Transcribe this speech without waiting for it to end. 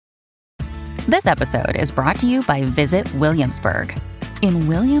This episode is brought to you by Visit Williamsburg. In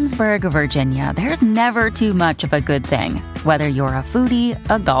Williamsburg, Virginia, there's never too much of a good thing. Whether you're a foodie,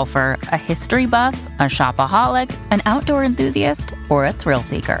 a golfer, a history buff, a shopaholic, an outdoor enthusiast, or a thrill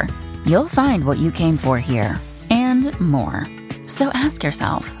seeker, you'll find what you came for here and more. So ask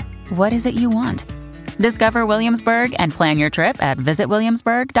yourself, what is it you want? Discover Williamsburg and plan your trip at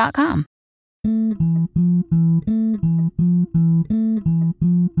visitwilliamsburg.com.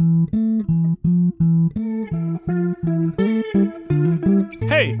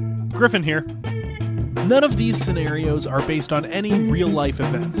 Hey, Griffin here. None of these scenarios are based on any real-life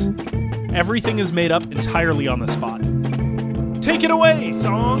events. Everything is made up entirely on the spot. Take it away,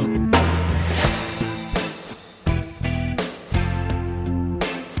 song!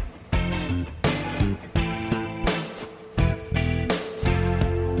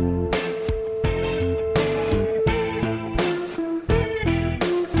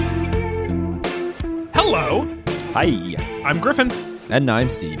 Hello! Hi. I'm Griffin. And I'm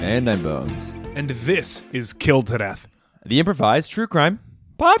Steve. And I'm Bones. And this is Killed to Death. The improvised true crime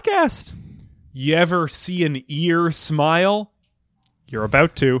podcast. You ever see an ear smile? You're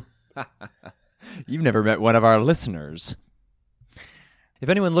about to. You've never met one of our listeners. If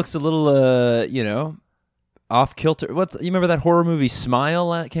anyone looks a little, off kilter. You remember that horror movie Smile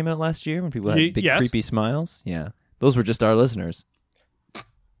that came out last year when people had big creepy smiles? Yeah. Those were just our listeners.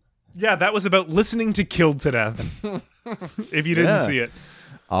 Yeah, that was about listening to Killed to Death. If you didn't see it.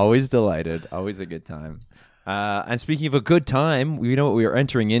 Always delighted. Always a good time. And speaking of a good time, we know what we are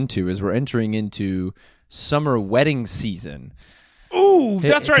entering into is we're entering into summer wedding season. Ooh,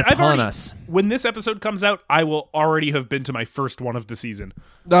 that's right. It's upon us. When this episode comes out, I will already have been to my first one of the season.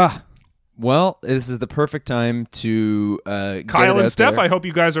 Well, this is the perfect time to Kyle and Steph, I hope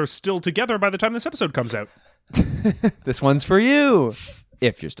you guys are still together by the time this episode comes out. This one's for you,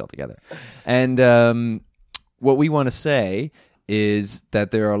 if you're still together. And what we want to say is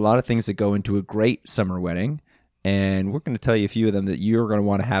that there are a lot of things that go into a great summer wedding, and we're going to tell you a few of them that you're going to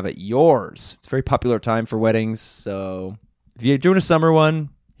want to have at yours. It's a very popular time for weddings, so if you're doing a summer one,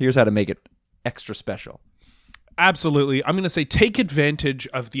 here's how to make it extra special. Absolutely. I'm going to say take advantage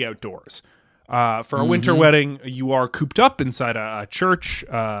of the outdoors. For a winter wedding, you are cooped up inside a church.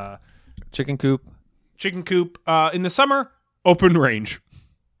 Chicken coop. In the summer, open range.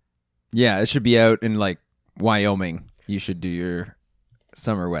 Yeah, it should be out in, Wyoming. You should do your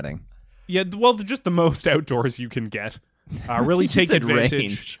summer wedding. Yeah, well, just the most outdoors you can get. Really take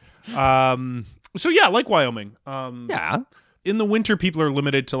advantage. So yeah, like Wyoming. Yeah. In the winter, people are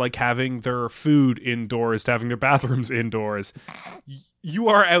limited to having their food indoors, to having their bathrooms indoors. You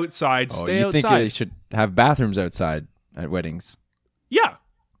are outside. Stay outside. You think they should have bathrooms outside at weddings? Yeah.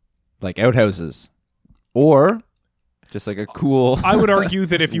 Like outhouses. Or just like a cool... I would argue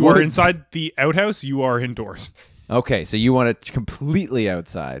that if you are inside the outhouse, you are indoors. Okay, so you want it completely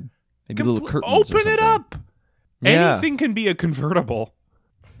outside. Maybe little curtains Open it up. Yeah. Anything can be a convertible.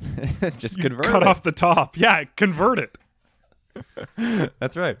 Just convert Cut it. off the top. Yeah, convert it.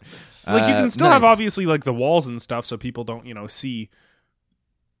 That's right. You can still have obviously the walls and stuff so people don't, see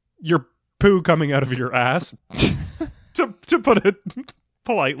your poo coming out of your ass. to put it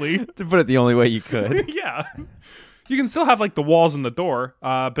politely. To put it the only way you could. Yeah. You can still have the walls and the door,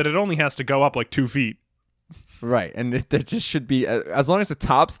 but it only has to go up 2 feet. Right, and there just should be, as long as the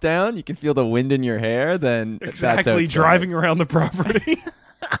top's down, you can feel the wind in your hair, then exactly, that's driving around the property.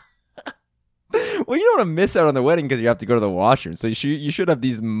 Well, you don't want to miss out on the wedding because you have to go to the washroom. So you should have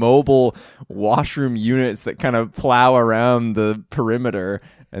these mobile washroom units that kind of plow around the perimeter,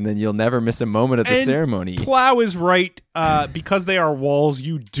 and then you'll never miss a moment of the ceremony. Plow is right. Because they are walls,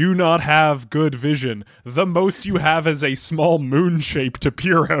 you do not have good vision. The most you have is a small moon shape to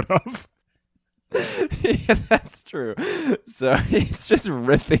peer out of. Yeah, that's true. So it's just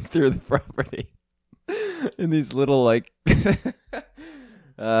ripping through the property in these little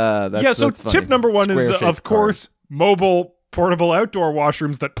so tip number one is, of course, mobile portable outdoor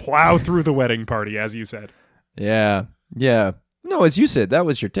washrooms that plow through the wedding party, as you said. Yeah. No, as you said, that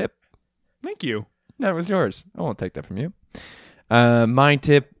was your tip. Thank you. That was yours. I won't take that from you. My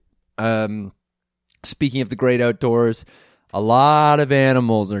tip, speaking of the great outdoors, a lot of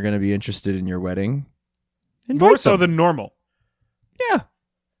animals are going to be interested in your wedding. More so than normal. Yeah.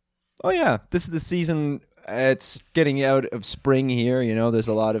 Oh, yeah. This is the season. It's getting out of spring here. There's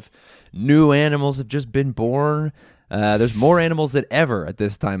a lot of new animals have just been born. There's more animals than ever at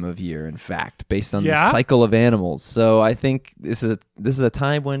this time of year, in fact, based on the cycle of animals. So I think this is a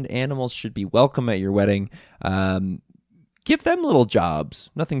time when animals should be welcome at your wedding. Give them little jobs.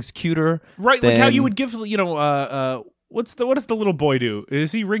 Nothing's cuter. Right, like how you would give, what does the little boy do?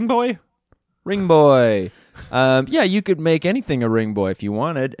 Is he ring boy? Ring boy. Yeah, you could make anything a ring boy if you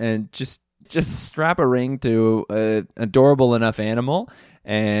wanted, and just strap a ring to an adorable enough animal,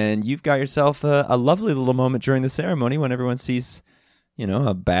 and you've got yourself a lovely little moment during the ceremony when everyone sees,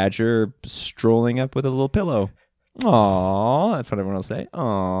 a badger strolling up with a little pillow. Aww, that's what everyone will say.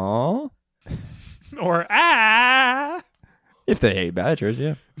 Aww. Or, ah! If they hate badgers,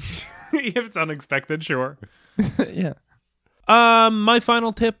 yeah. If it's unexpected, sure. Yeah. My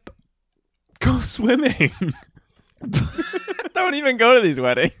final tip, go swimming. Don't even go to these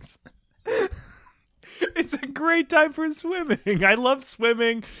weddings. It's a great time for swimming. I love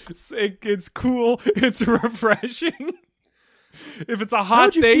swimming. It's cool. It's refreshing. If it's a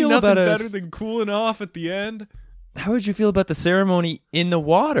hot day, nothing better than cooling off at the end. How would you feel about the ceremony in the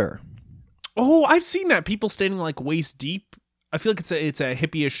water? Oh, I've seen that. People standing like waist deep. I feel like it's a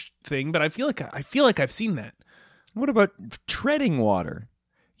hippie-ish thing, but I feel like I've seen that. What about treading water?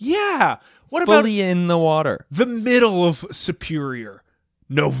 Yeah. What Fully in the water? The middle of Superior,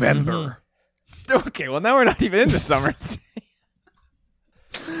 November. Mm-hmm. Okay, well now we're not even in the summer.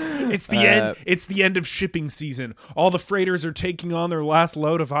 It's the end. It's the end of shipping season. All the freighters are taking on their last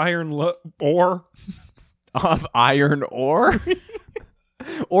load of iron ore. Of iron ore?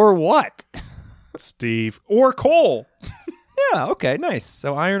 Or what? Steve. Or coal. Yeah, okay, nice.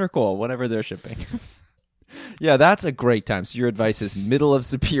 So iron or coal, whatever they're shipping. Yeah, that's a great time. So your advice is middle of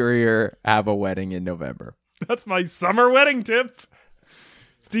Superior, have a wedding in November. That's my summer wedding tip.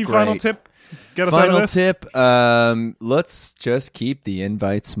 Steve, Great. final tip. Get us out of this. Final tip, let's just keep the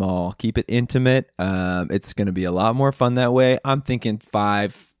invite small. Keep it intimate. It's going to be a lot more fun that way. I'm thinking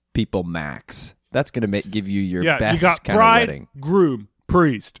 5 people max. That's going to give you your best you got kind bride, of wedding. groom,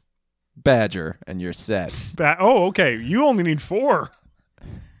 priest. Badger, and you're set. Okay. You only need 4.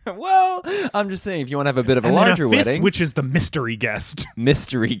 Well, I'm just saying, if you want to have a bit of a and larger then a fifth, wedding, which is the mystery guest,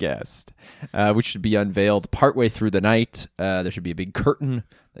 which should be unveiled partway through the night. There should be a big curtain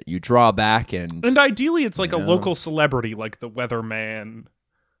that you draw back, and ideally, it's like a local celebrity, like the weatherman.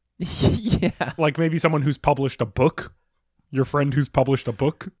 Yeah, like maybe someone who's published a book. Your friend who's published a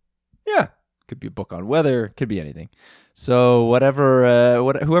book. Yeah, could be a book on weather. Could be anything. So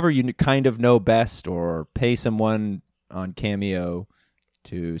whoever you kind of know best, or pay someone on Cameo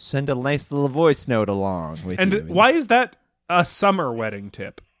to send a nice little voice note along with you. And why is that a summer wedding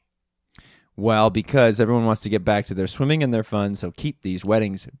tip? Well, because everyone wants to get back to their swimming and their fun, so keep these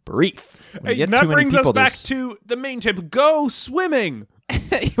weddings brief. And that brings us back to the main tip. Go swimming!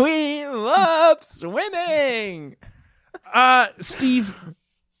 We love swimming! Steve,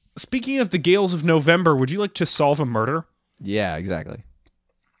 speaking of the gales of November, would you like to solve a murder? Yeah, exactly.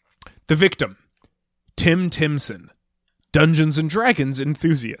 The victim, Tim Timson. Dungeons and Dragons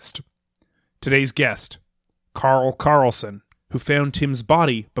enthusiast. Today's guest, Carl Carlson, who found Tim's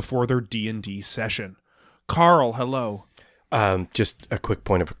body before their D&D session. Carl, hello. Just a quick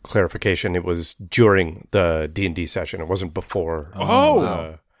point of clarification. It was during the D&D session. It wasn't before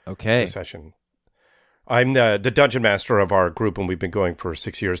okay. the session. I'm the dungeon master of our group, and we've been going for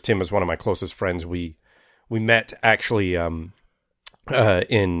 6 years. Tim is one of my closest friends. We met actually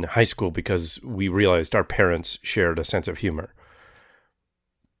in high school because we realized our parents shared a sense of humor.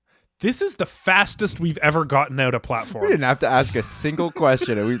 This is the fastest we've ever gotten out a platform. We didn't have to ask a single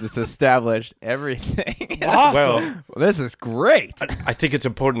question, and we just established everything. Awesome. Well, this is great. I think it's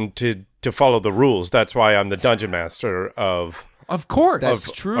important to follow the rules. That's why I'm the dungeon master of... Of course.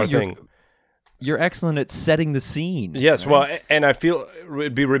 That's true. You're excellent at setting the scene. Yes, right? well, and I feel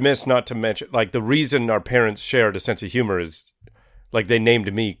it'd be remiss not to mention, like, the reason our parents shared a sense of humor is, like, they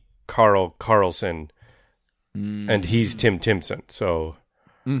named me Carl Carlson, and he's Tim Timson, so...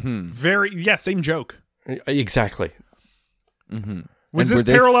 Mm-hmm. Same joke. Exactly. Mm-hmm. Was this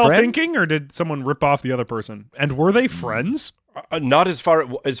parallel thinking, or did someone rip off the other person? And were they friends? Not as far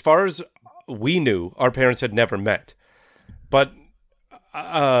as we knew. Our parents had never met, but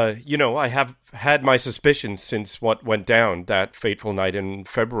I have had my suspicions since what went down that fateful night in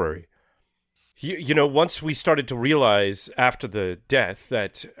February. Once we started to realize after the death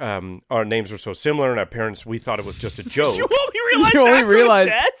that our names were so similar, and our parents, we thought it was just a joke. You only realized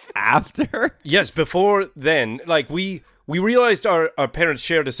death? After? Yes, before then, like we realized our parents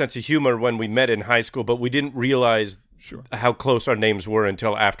shared a sense of humor when we met in high school, but we didn't realize how close our names were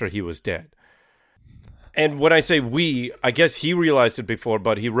until after he was dead. And when I say we, I guess he realized it before,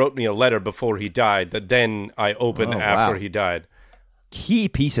 but he wrote me a letter before he died that then I opened after he died. Key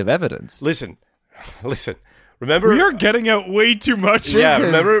piece of evidence. Listen. Remember, we are getting out way too much. Yeah,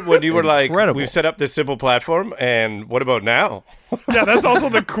 remember when you were incredible. Like, we've set up this simple platform, and what about now? Yeah, that's also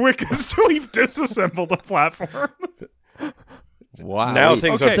the quickest we've disassembled a platform. Wow. Now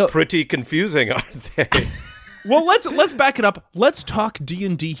things Okay. are pretty confusing, aren't they? Well, let's back it up. Let's talk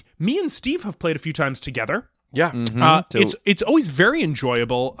D&D. Me and Steve have played a few times together. Yeah. It's always very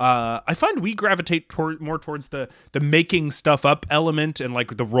enjoyable. I find we gravitate more towards the making stuff up element and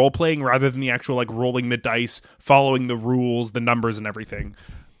like the role playing rather than the actual like rolling the dice, following the rules, the numbers, and everything.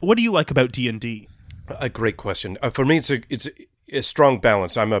 What do you like about D&D? A great question. For me, it's a strong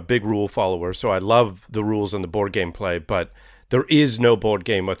balance. I'm a big rule follower, so I love the rules and the board game play, but there is no board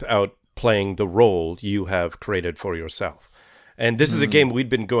game without playing the role you have created for yourself. And this is a game we'd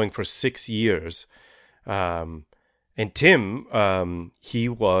been going for 6 years. And Tim, he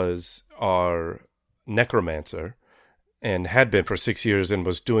was our necromancer and had been for 6 years and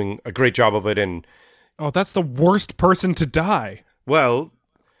was doing a great job of it. And Oh, that's the worst person to die. well,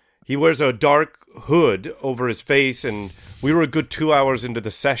 he wears a dark hood over his face, and we were a good 2 hours into the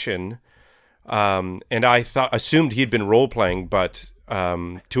session. And I assumed he'd been role playing, but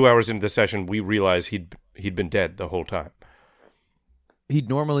 2 hours into the session, we realized he'd been dead the whole time. He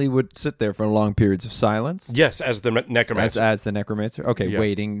normally would sit there for long periods of silence. Yes, as the necromancer. As the necromancer. Okay, Yeah.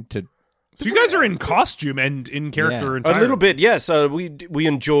 waiting to. So you guys are in costume and in character Yeah. entirely. A little bit, yes. We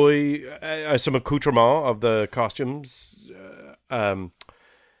enjoy some accoutrement of the costumes.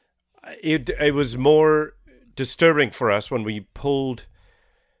 It was more disturbing for us when we pulled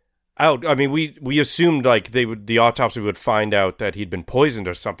out. I mean, we assumed like the autopsy would find out that he'd been poisoned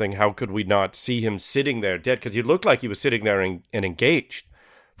or something. How could we not see him sitting there dead? Because he looked like he was sitting there and engaged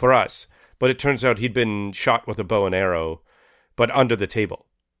for us. But it turns out he'd been shot with a bow and arrow, but under the table.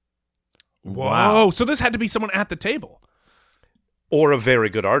 Whoa! Wow. So this had to be someone at the table. Or a very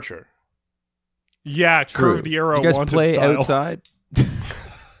good archer. Yeah, curve the arrow. Do you guys wanted play style. outside?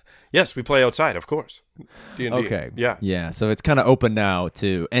 Yes, we play outside, of course. D&D. Okay. Yeah. Yeah. So it's kind of open now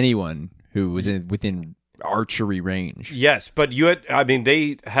to anyone who was within archery range. Yes, but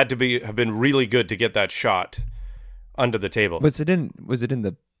they had to have been really good to get that shot under the table. Was it in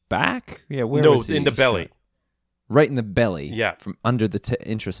the back? Yeah. Where No, was he in the belly. shot? Right in the belly. Yeah. From under the.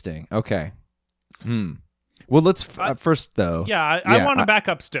 Interesting. Okay. Well, let's first though. Yeah, I want to back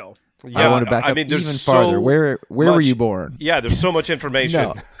up still. Yeah, I want to back up there's even so farther. Where were much- you born? Yeah, there's so much information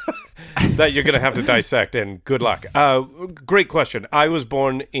No. that you're going to have to dissect, and good luck. Great question. I was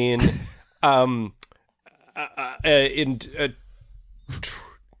born in in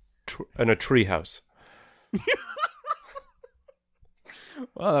a tree house.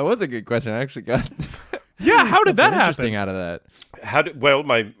 Well, that was a good question. I actually got Yeah, how did that interesting happen? out of that. Well,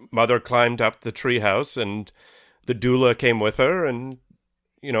 my mother climbed up the tree house, and the doula came with her, and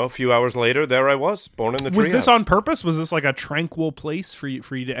a few hours later, there I was, born in the tree Was this house. on purpose? Was this like a tranquil place for you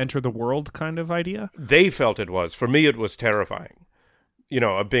to enter the world kind of idea? They felt it was. For me, it was terrifying.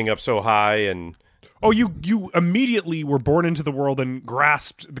 Of being up so high and... Oh, you immediately were born into the world and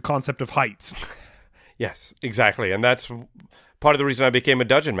grasped the concept of heights. Yes, exactly. And that's part of the reason I became a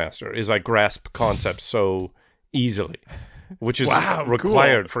dungeon master, is I grasp concepts so easily, which is Wow,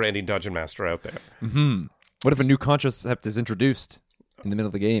 required for any dungeon master out there. What if a new concept is introduced in the middle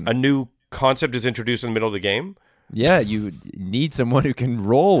of the game? A new concept is introduced in the middle of the game. Yeah, you need someone who can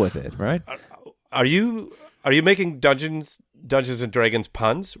roll with it, right? Are you making Dungeons and Dragons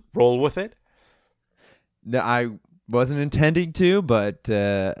puns? Roll with it? No, I wasn't intending to, but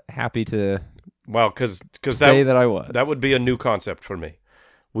happy to Well, because say that I was. that would be a new concept for me.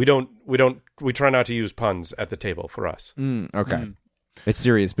 We try not to use puns at the table for us. Okay. It's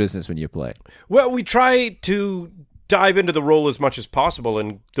serious business when you play. Well, we try to dive into the role as much as possible,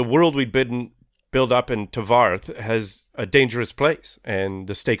 and the world we've been build up in Tavarth has a dangerous place, and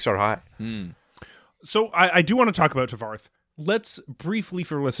the stakes are high. So I do want to talk about Tavarth. Let's briefly,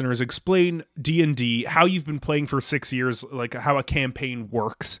 for listeners, explain D&D, how you've been playing for 6 years, like how a campaign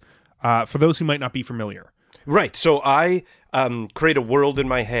works, for those who might not be familiar. Right. So I create a world in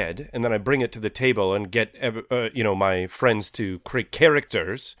my head, and then I bring it to the table and get my friends to create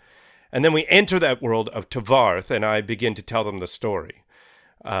characters, and then we enter that world of Tavarth, and I begin to tell them the story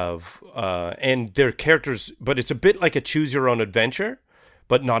of and their characters. But it's a bit like a choose your own adventure,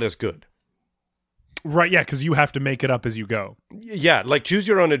 but not as good. Right, yeah, because you have to make it up as you go. Yeah, like choose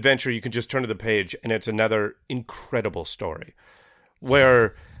your own adventure. You can just turn to the page, and it's another incredible story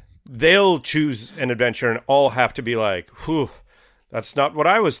where they'll choose an adventure and all have to be like, "Whew, that's not what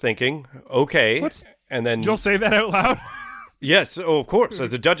I was thinking." Okay, and then You'll say that out loud? yes, of course.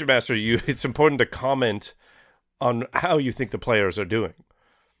 As a dungeon master, it's important to comment on how you think the players are doing.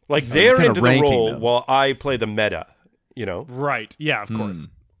 Like they're kinda into the ranking role them. while I play the meta. Right, yeah, of course.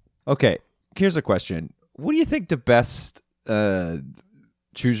 Okay, here's a question. What do you think the best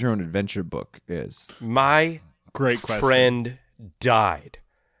choose your own adventure book is? My Great question. friend died.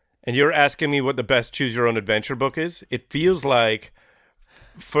 And you're asking me what the best Choose Your Own Adventure book is? It feels like,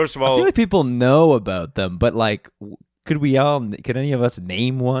 first of all, I feel like people know about them, but like, could any of us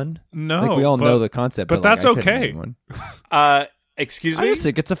name one? No, like we all know the concept, but like, that's I couldn't okay. name one. Excuse I me? just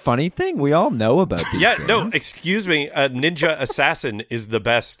think it's a funny thing. We all know about these things. No, excuse me. Ninja Assassin is the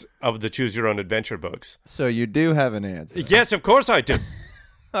best of the Choose Your Own Adventure books. So you do have an answer. Yes, of course I do.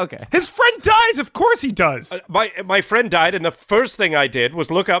 Okay. His friend dies. Of course he does. My friend died, and the first thing I did was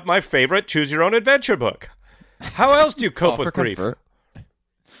look up my favorite Choose Your Own Adventure book. How else do you cope with grief?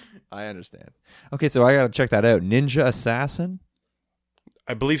 I understand. Okay, so I got to check that out. Ninja Assassin?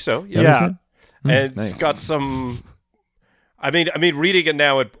 I believe so. Yeah. And it's nice. got some. I mean, reading it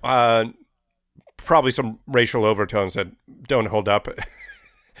now, it probably some racial overtones that don't hold up.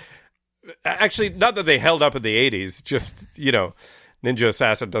 Actually, not that they held up in the 80s. Just Ninja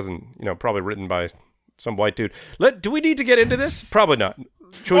Assassin doesn't. Probably written by some white dude. Do we need to get into this? Probably not.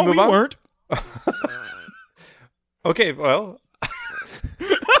 Should we move on? Weren't. Okay. Well.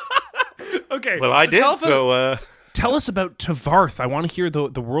 Okay. Well, I did. Tell us about Tavarth. I want to hear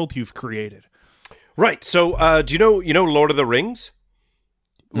the world you've created. Right. So, do you know Lord of the Rings?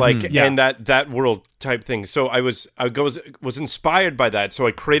 Like, yeah. and that world type thing. So I was inspired by that. So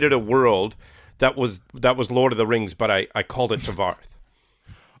I created a world that was Lord of the Rings, but I called it Tavarth.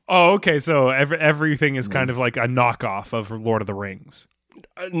 Oh, okay. So everything is kind of like a knockoff of Lord of the Rings.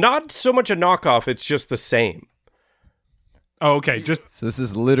 Not so much a knockoff. It's just the same. Oh, okay. So this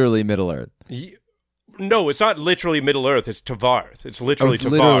is literally Middle Earth. No, it's not literally Middle Earth. It's Tavarth. It's literally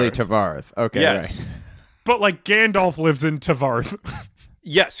Tavarth. Literally Tavarth. Okay, yes. Right. But like Gandalf lives in Tavarth.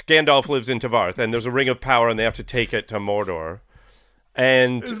 Yes, Gandalf lives in Tavarth, and there's a ring of power, and they have to take it to Mordor.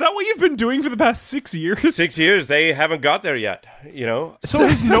 And Is that what you've been doing for the past 6 years? 6 years, they haven't got there yet. So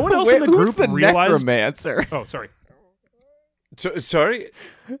has no one else in the Who's group the realized? necromancer? Oh, sorry. Sorry.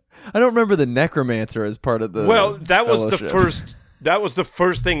 I don't remember the necromancer as part of the. Well, that was the fellowship. first. That was the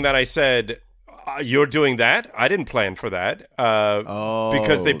first thing that I said. You're doing that? I didn't plan for that.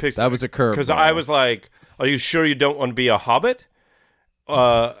 Because they picked. That was a curve. Because I was like, "Are you sure you don't want to be a hobbit?"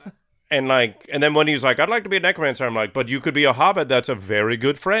 And then when he's like, "I'd like to be a necromancer," I'm like, "But you could be a hobbit. That's a very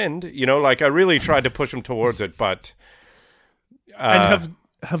good friend." I really tried to push him towards it, but. And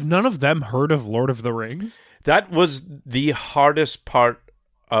have none of them heard of Lord of the Rings? That was the hardest part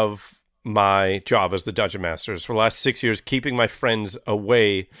of my job as the Dungeon Masters for the last 6 years, keeping my friends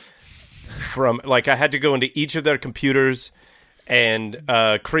away from, I had to go into each of their computers and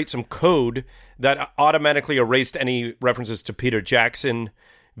create some code that automatically erased any references to Peter Jackson,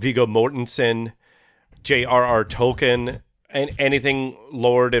 Viggo Mortensen, J.R.R. Tolkien, and anything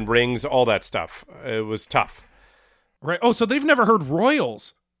Lord and Rings, all that stuff. It was tough. Right. Oh, so they've never heard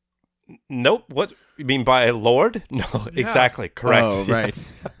Royals. Nope. What you mean by Lord? No, exactly. Correct. Oh, right.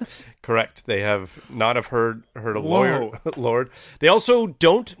 Correct. They have not heard a lawyer, Lord. They also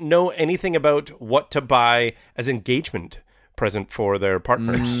don't know anything about what to buy as engagement present for their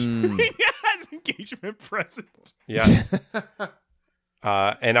partners. As engagement present. Yeah.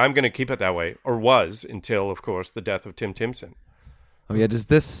 And I'm going to keep it that way, or was, until, of course, the death of Tim Timson. Oh yeah. Does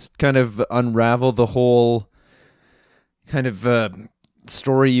this kind of unravel the whole kind of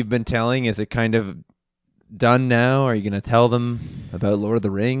story you've been telling? Is it kind of done now? Are you going to tell them about Lord of the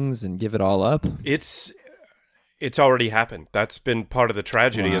Rings and give it all up? It's already happened. That's been part of the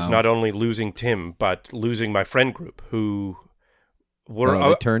tragedy, is not only losing Tim, but losing my friend group who were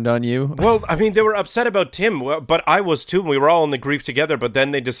they turned on you? Well, I mean, they were upset about Tim, but I was too. We were all in the grief together, but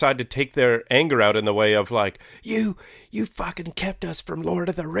then they decided to take their anger out in the way of like, you fucking kept us from Lord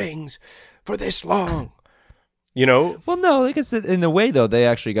of the Rings for this long. Well, no, I guess in a way, though, they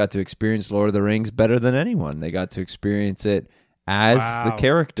actually got to experience Lord of the Rings better than anyone. They got to experience it as the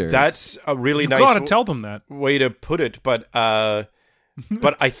characters. That's a really nice gotta tell them that way to put it, but I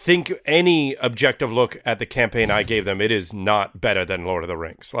think any objective look at the campaign I gave them, it is not better than Lord of the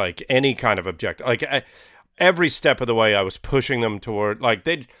Rings. Like any kind of objective, every step of the way, I was pushing them toward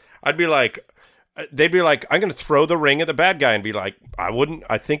they'd be like, I'm going to throw the ring at the bad guy and be like,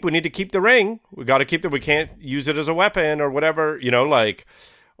 I think we need to keep the ring. We got to keep we can't use it as a weapon or whatever,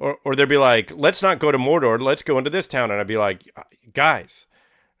 or they'd be like, let's not go to Mordor. Let's go into this town. And I'd be like, guys,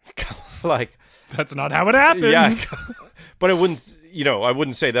 that's not how it happens. Yeah. But I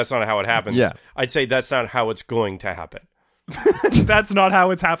wouldn't say that's not how it happens. Yeah. I'd say that's not how it's going to happen. That's not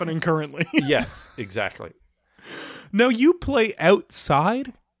how it's happening currently. Yes, exactly. No, you play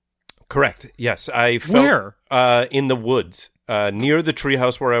outside? Correct. Yes, I felt Where? In the woods, near the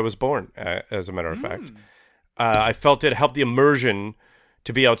treehouse where I was born. As a matter of fact, I felt it helped the immersion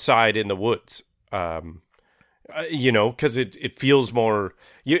to be outside in the woods. Because it feels more.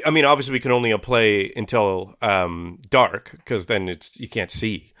 I mean, obviously, we can only play until dark, because then you can't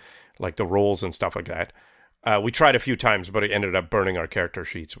see like the rolls and stuff like that. We tried a few times, but it ended up burning our character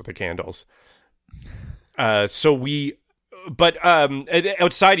sheets with the candles. But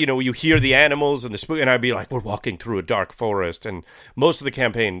outside, you hear the animals and the spook, and I'd be like, we're walking through a dark forest, and most of the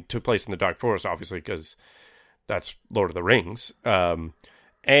campaign took place in the dark forest, obviously, because that's Lord of the Rings.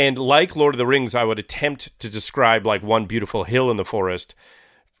 And like Lord of the Rings, I would attempt to describe like one beautiful hill in the forest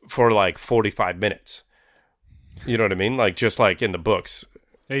for like 45 minutes. You know what I mean? Like just like in the books.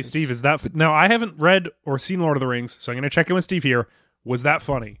 Hey, Steve, is that... Now, I haven't read or seen Lord of the Rings, so I'm going to check in with Steve here. Was that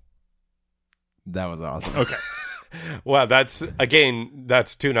funny? That was awesome. Okay. Well, that's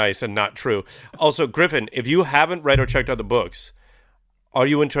too nice and not true. Also, Griffin, if you haven't read or checked out the books, are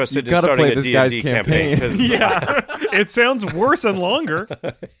you interested in starting a D&D campaign? Yeah, it sounds worse and longer.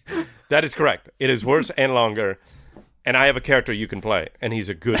 That is correct. It is worse and longer. And I have a character you can play, and he's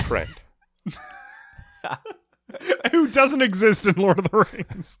a good friend. Who doesn't exist in Lord of the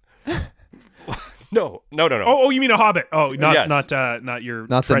Rings? No. Oh, you mean a hobbit? Oh, not yes. not your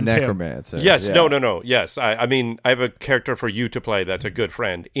not the friend Tim. necromancer. Yes, yeah. no. Yes, I mean, I have a character for you to play that's a good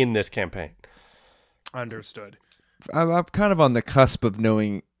friend in this campaign. Understood. I'm kind of on the cusp of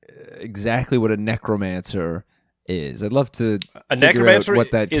knowing exactly what a necromancer is. I'd love to A figure necromancer out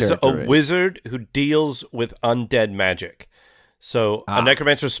what that is a character wizard who deals with undead magic. So a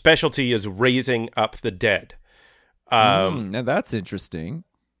necromancer's specialty is raising up the dead. Now that's interesting.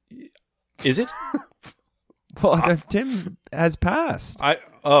 Is it? Well, Tim has passed.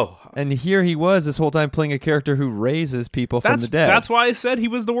 And here he was this whole time playing a character who raises people from the dead. That's why I said he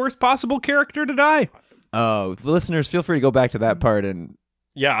was the worst possible character to die. Oh, the listeners, feel free to go back to that part and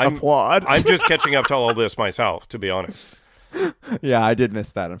applaud. I'm just catching up to all this myself, to be honest. Yeah, I did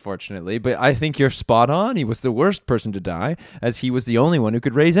miss that, unfortunately. But I think you're spot on. He was the worst person to die, as he was the only one who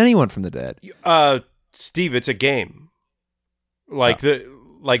could raise anyone from the dead. Steve, it's a game. Like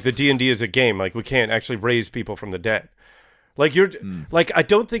the D&D is a game. Like, we can't actually raise people from the dead. Like, I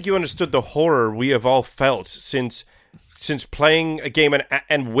don't think you understood the horror we have all felt since playing a game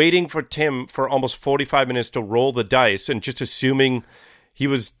and waiting for Tim for almost 45 minutes to roll the dice and just assuming he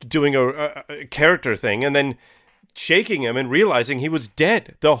was doing a character thing and then shaking him and realizing he was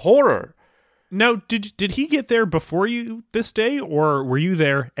dead. The horror. Now, did he get there before you this day, or were you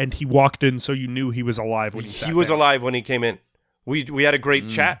there and he walked in so you knew he was alive when he sat He was down? alive when he came in. We had a great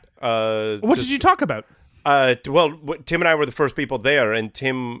chat. What did you talk about? Well, Tim and I were the first people there, and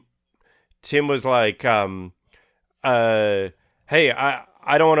Tim was like, "Hey, I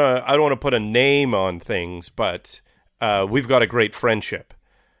don't want to put a name on things, but we've got a great friendship,"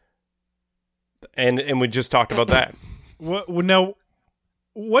 and we just talked about that.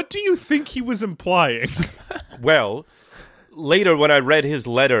 What do you think he was implying? Well, later when I read his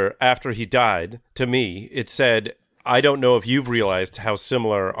letter after he died to me, it said, "I don't know if you've realized how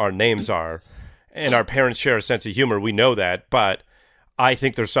similar our names are, and our parents share a sense of humor. We know that, but I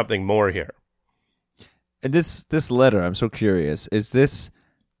think there's something more here." And this letter, I'm so curious, is this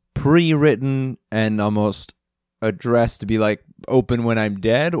pre-written and almost addressed to be like open when I'm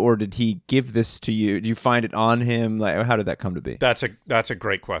dead, or did he give this to you? Did you find it on him? Like, how did that come to be? That's a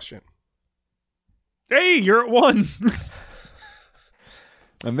great question. Hey, you're at 1.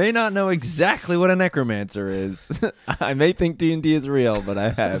 I may not know exactly what a necromancer is. I may think D&D is real, but I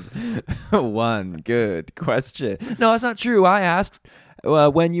have one good question. No, that's not true. I asked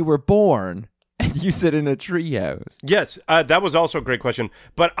when you were born, and you sit in a treehouse. Yes, that was also a great question.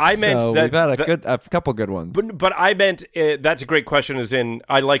 But I meant that we've had a couple good ones. But I meant that's a great question. As in,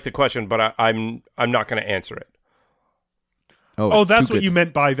 I like the question, but I'm not going to answer it. Oh, that's what you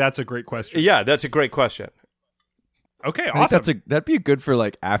meant by that's a great question. Yeah, that's a great question. Okay, I awesome. think that'd be good for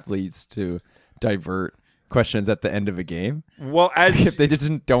like athletes to divert questions at the end of a game. Well, if they just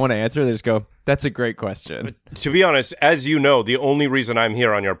don't want to answer, they just go, "That's a great question." To be honest, as you know, the only reason I'm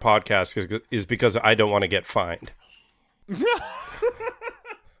here on your podcast is because I don't want to get fined.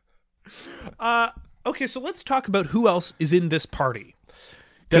 Okay, so let's talk about who else is in this party.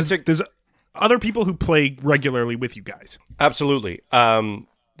 There's other people who play regularly with you guys. Absolutely.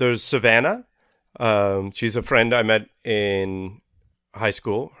 There's Savannah. She's a friend I met in high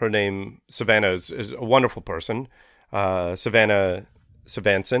school. Her name, Savannah, is a wonderful person. Savannah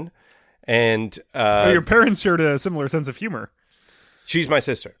Savanson. And your parents shared a similar sense of humor. She's my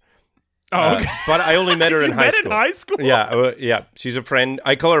sister. Oh, okay. But I only met her in high school. In high school? Yeah. She's a friend.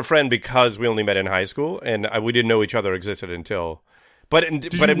 I call her a friend because we only met in high school, and we didn't know each other existed until. But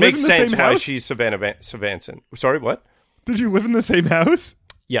it makes sense why she's Savannah Savanson. Sorry, what? Did you live in the same house?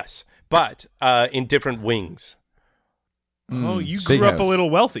 Yes, but in different wings. Oh, you big grew up a house. little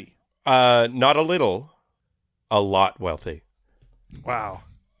wealthy. Not a little, a lot wealthy. Wow.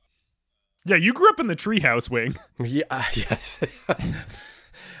 Yeah, you grew up in the treehouse wing. Yeah, yes.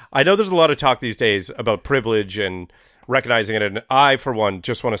 I know there's a lot of talk these days about privilege and recognizing it, and I, for one,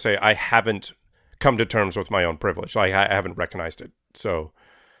 just want to say I haven't come to terms with my own privilege. Like, I haven't recognized it. So,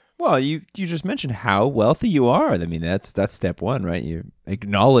 Well, you just mentioned how wealthy you are. I mean, that's step one, right? You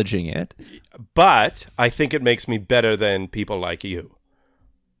acknowledging it. but I think it makes me better than people like you.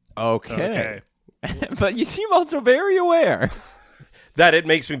 Okay. But you seem also very aware. That it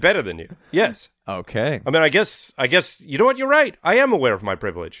makes me better than you. Yes. Okay. I mean, I guess, you know what? You're right. I am aware of my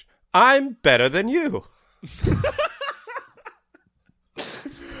privilege. I'm better than you.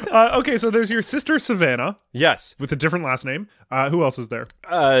 Okay, so there's your sister Savannah Yes. with a different last name. Who else is there?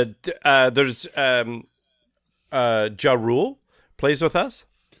 There's Ja Rule plays with us.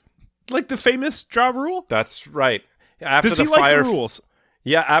 Like the famous Ja Rule? That's right. After Does he like the rules?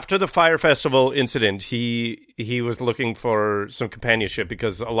 Yeah, after the Fire Festival incident, he was looking for some companionship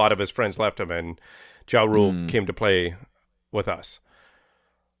because a lot of his friends left him, and Ja Rule came to play with us.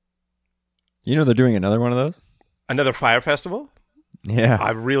 You know they're doing another one of those? Another Fire Festival? Yeah. I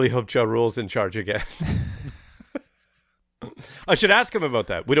really hope Ja Rule's in charge again. I should ask him about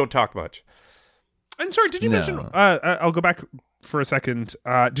that. We don't talk much. And sorry, did you mention... I'll go back for a second.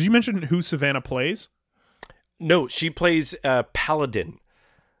 Did you mention who Savannah plays? No, she plays Paladin.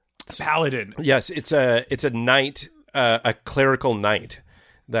 Paladin. Yes, it's a knight, a clerical knight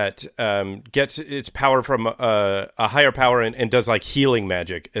that gets its power from a higher power and does like healing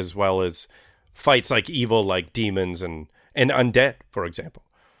magic as well as fights like evil, like demons and undead, for example.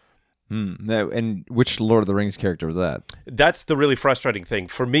 And which Lord of the Rings character was that? That's the really frustrating thing.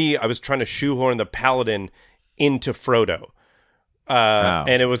 For me, I was trying to shoehorn the Paladin into Frodo. Wow.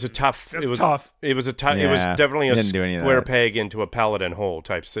 And it was a tough. That's tough. It was It was Yeah, definitely a didn't do any of square that. peg into a paladin hole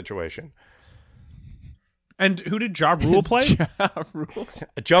type situation. And who did Ja Rule play?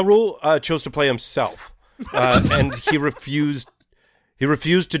 Ja Rule chose to play himself, and he refused. He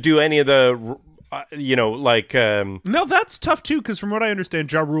refused to do any of the, No, that's tough too, because from what I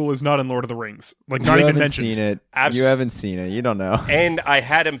understand, Ja Rule is not in Lord of the Rings. Like, not you even haven't mentioned. seen it. Abs- You haven't seen it. You don't know. And I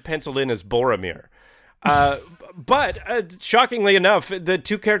had him penciled in as Boromir. But shockingly enough, the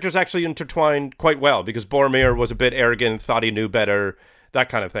two characters actually intertwined quite well because Boromir was a bit arrogant, thought he knew better, that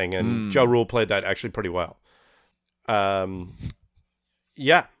kind of thing. And Ja Rule played that actually pretty well.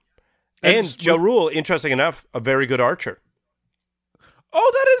 Yeah. And Ja Rule, interesting enough, a very good archer.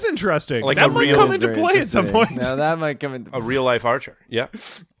 Oh, that is interesting. Like that a might real- come into Very play at some interesting. point. No, that might come into A real life archer. Yeah.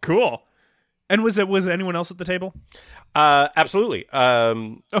 Cool. And was anyone else at the table? Absolutely.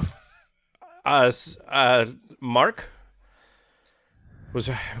 Mark was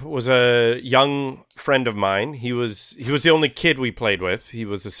a young friend of mine. He was the only kid we played with. He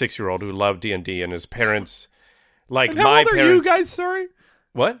was a 6-year-old who loved D&D, and his parents, like And how my old are parents. you guys? Sorry.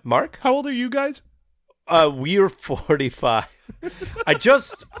 What, Mark? How old are you guys? We are 45.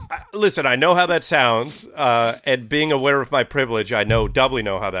 Listen, I know how that sounds, and being aware of my privilege, I doubly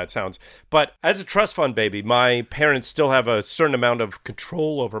know how that sounds. But as a trust fund baby, my parents still have a certain amount of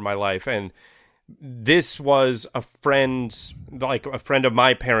control over my life, and this was a friend of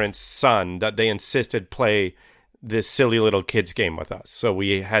my parents' son that they insisted play this silly little kids game with us. So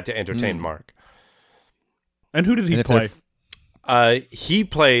we had to entertain Mark. And who did he And if play? He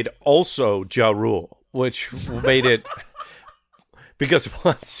played also Ja Rule, which made it because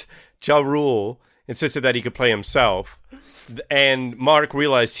once Ja Rule insisted that he could play himself, and Mark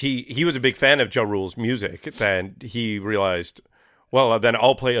realized he was a big fan of Ja Rule's music, then he realized, well, then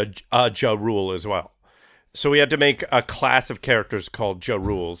I'll play a Ja Rule as well. So we had to make a class of characters called Ja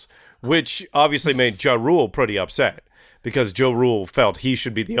Rules, which obviously made Ja Rule pretty upset because Ja Rule felt he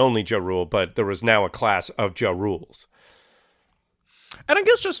should be the only Ja Rule, but there was now a class of Ja Rules. And I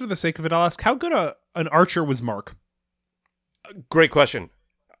guess just for the sake of it, I'll ask, how good an archer was Mark? Great question.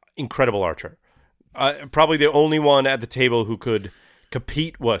 Incredible archer. Probably the only one at the table who could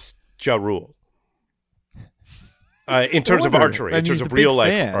compete with Ja Rule. In terms of archery, in terms of real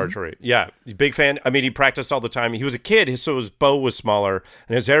life archery. Yeah, he's a big fan. I mean, he practiced all the time. He was a kid, so his bow was smaller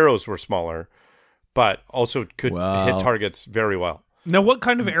and his arrows were smaller, but also could hit targets very well. Now, what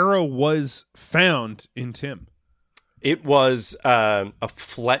kind of arrow was found in Tim? It was a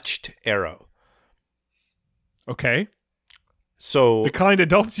fletched arrow. Okay. So The kind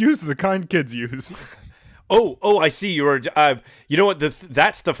adults use or the kind kids use? Oh, I see. You were. You know what?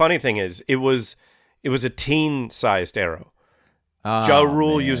 That's the funny thing is, it was a teen-sized arrow. Ja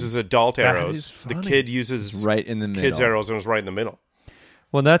Rule uses adult arrows. is funny. The kid uses right in the middle. kids' arrows, and it was right in the middle.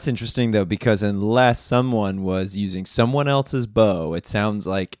 Well, that's interesting, though, because unless someone was using someone else's bow, it sounds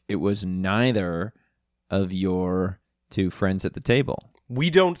like it was neither of your two friends at the table. We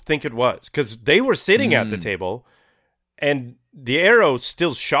don't think it was, because they were sitting at the table, and the arrow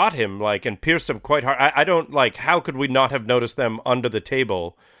still shot him, like, and pierced him quite hard. I don't, like, how could we not have noticed them under the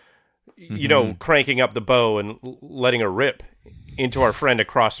table, you know, cranking up the bow and letting her rip into our friend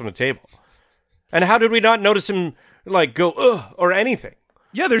across from the table? And how did we not notice him, like, go, ugh, or anything?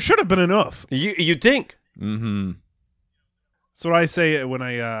 Yeah, there should have been enough. You'd think. Mm-hmm. That's what I say when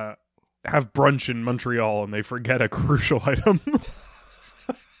I have brunch in Montreal and they forget a crucial item.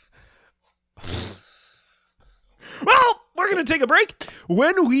 Well, we're going to take a break.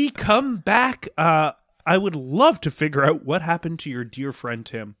 When we come back, I would love to figure out what happened to your dear friend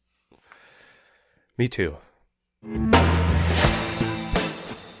Tim. Me too.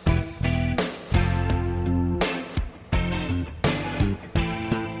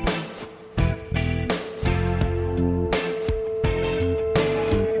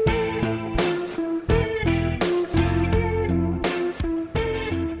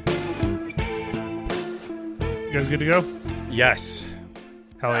 You guys good to go? Yes.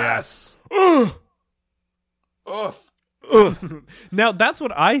 Hell Yes. yes. Ugh. Now, that's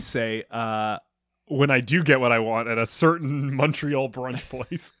what I say when I do get what I want at a certain Montreal brunch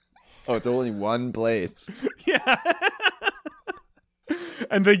place. Oh, it's only one place. Yeah.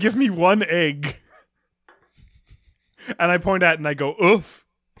 And they give me one egg. And I point at it and I go, oof.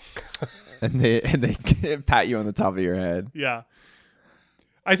 And they pat you on the top of your head. Yeah.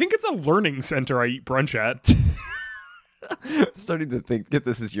 I think it's a learning center I eat brunch at. Starting to think that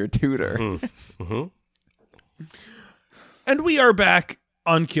this is your tutor. Mm-hmm. And we are back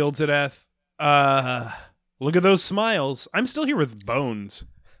on Killed to Death. Look at those smiles. I'm still here with Bones.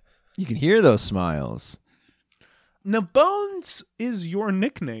 You can hear those smiles. Now, Bones is your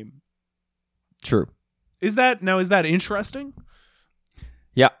nickname. True. Is that interesting?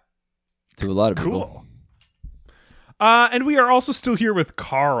 Yeah. To a lot of people. Cool. And we are also still here with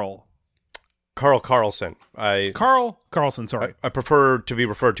Carl. Carl Carlson. Carl Carlson, sorry. I prefer to be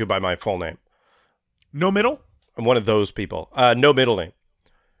referred to by my full name. No middle? I'm one of those people. No middle name.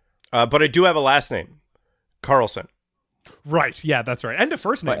 But I do have a last name. Carlson. Right, yeah, that's right. And a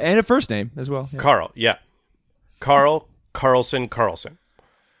first name. And a first name as well. Yeah. Carl, yeah. Carl Carlson.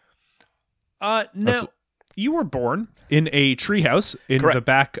 Now, you were born in a treehouse in Correct. the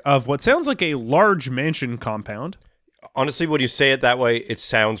back of what sounds like a large mansion compound. Honestly, when you say it that way, it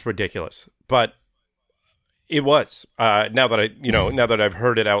sounds ridiculous. But it was. Now that I've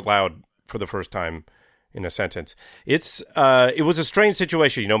heard it out loud for the first time in a sentence, it was a strange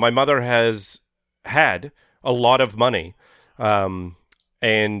situation. You know, my mother has had a lot of money,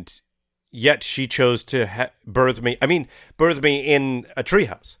 and yet she chose to birth me in a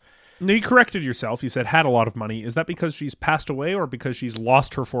treehouse. No, you corrected yourself. You said had a lot of money. Is that because she's passed away or because she's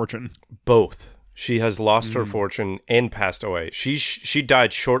lost her fortune? Both. She has lost her fortune and passed away. She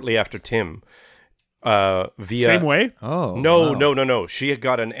died shortly after Tim. Via Same way? Oh. No, wow. no. She had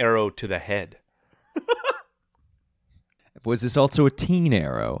got an arrow to the head. Was this also a teen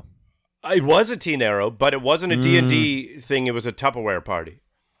arrow? It was a teen arrow, but it wasn't a D&D thing. It was a Tupperware party.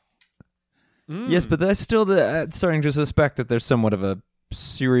 Yes, but that's still starting to suspect that there's somewhat of a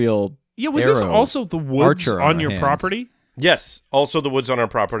serial. Yeah, was this also the woods archer on our your hands. property? Yes, also the woods on our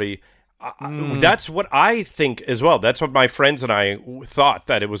property. That's what I think as well. That's what my friends and I thought,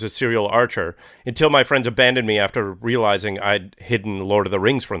 that it was a serial archer, until my friends abandoned me after realizing I'd hidden Lord of the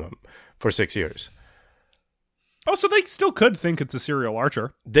Rings from them for 6 years. Oh, so they still could think it's a serial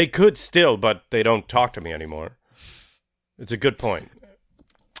archer. They could still, but they don't talk to me anymore. It's a good point.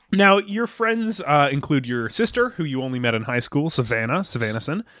 Now, your friends include your sister, who you only met in high school, Savannah,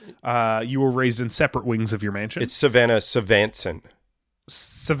 Savanson. You were raised in separate wings of your mansion. It's Savannah Savanson.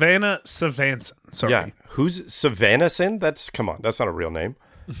 Savannah Savanson. Sorry. Yeah. Who's Savanson? That's not a real name.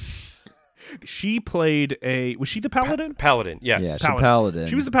 She played was she the paladin? Paladin, yes. Yeah, paladin.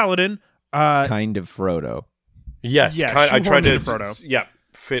 She was the paladin. Kind of Frodo. Yes. Yeah, I tried to Frodo. Yeah,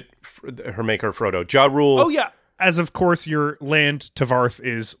 make her Frodo. Ja Rule. Oh, yeah. As, of course, your land, Tavarth,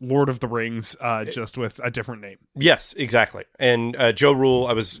 is Lord of the Rings, just with a different name. Yes, exactly. And Joe Rule,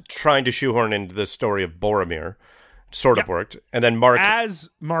 I was trying to shoehorn into the story of Boromir. Sort of worked. And then Mark...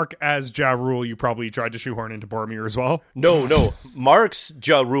 As Ja Rule, you probably tried to shoehorn into Boromir as well. No. Mark's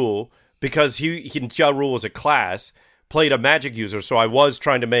Ja Rule, because Ja Rule was a class, played a magic user, so I was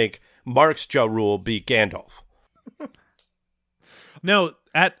trying to make Mark's Ja Rule be Gandalf. Now,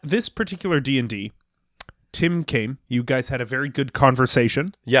 at this particular D&D, Tim came. You guys had a very good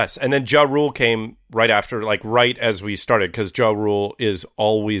conversation. Yes, and then Ja Rule came right after, like right as we started, because Ja Rule is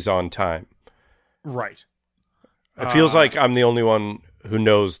always on time. Right. It feels like I'm the only one who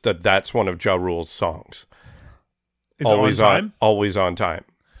knows that that's one of Ja Rule's songs. Is Always on time? Always on time.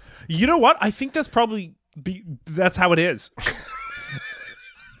 You know what? I think that's probably that's how it is.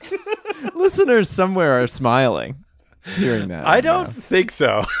 Listeners somewhere are smiling hearing that. I don't think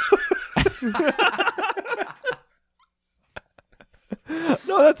so.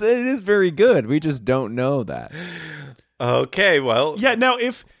 No, it is very good. We just don't know that. Okay, well. Yeah, now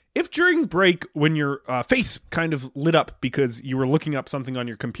if during break when your face kind of lit up because you were looking up something on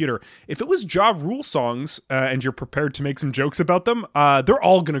your computer, if it was Ja Rule songs and you're prepared to make some jokes about them, they're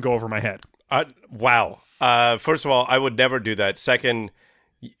all going to go over my head. Wow. First of all, I would never do that. Second,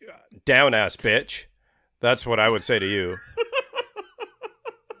 down ass bitch. That's what I would say to you.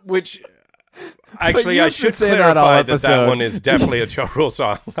 Which, actually, I should clarify that one is definitely a Ja Rule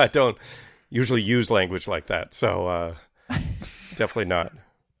song. I don't usually use language like that, so definitely not.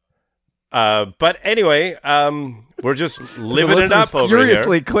 But anyway, we're just living it up over here.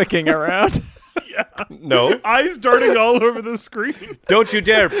 Furiously clicking around. Yeah. No. Eyes darting all over the screen. Don't you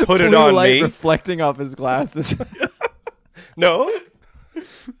dare put it on light me. reflecting off his glasses. No.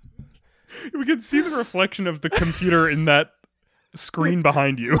 We can see the reflection of the computer in that screen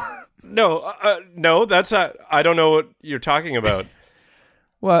behind you. No, that's not. I don't know what you're talking about.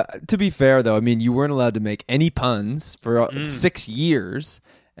 Well, to be fair, though, I mean, you weren't allowed to make any puns for 6 years,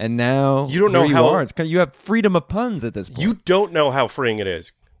 and now you don't know here how you are. You have freedom of puns at this point. You don't know how freeing it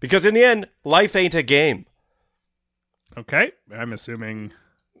is, because in the end, life ain't a game. Okay, I'm assuming.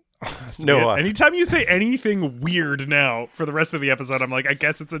 No. Anytime you say anything weird now for the rest of the episode, I'm like, I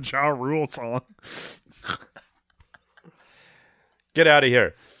guess it's a Ja Rule song. Get out of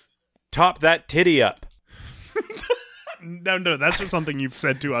here. Top that titty up. No, that's just something you've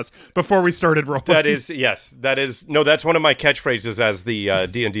said to us before we started rolling. That is, yes, that is. No, that's one of my catchphrases as the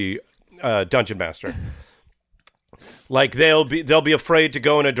D&D dungeon master. Like they'll be afraid to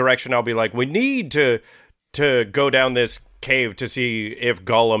go in a direction. I'll be like, we need to go down this cave to see if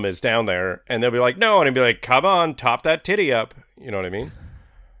Gollum is down there, and they'll be like, no, and I'd be like, come on, top that titty up. You know what I mean?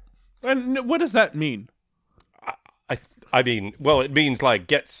 And what does that mean? I mean, well, it means like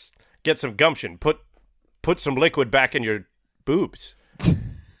get some gumption, put some liquid back in your boobs,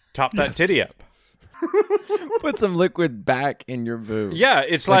 top that titty up. Put some liquid back in your boob. Yeah,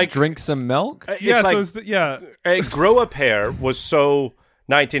 it's like drink some milk. Grow a pair was so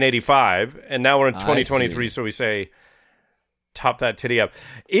 1985, and now we're in 2023, so we say top that titty up.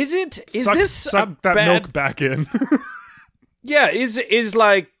 Is suck that milk back in? Yeah, is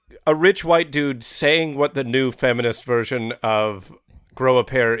like a rich white dude saying what the new feminist version of grow a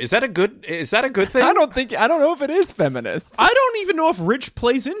pair is that a good thing? I don't know if it is feminist. I don't even know if rich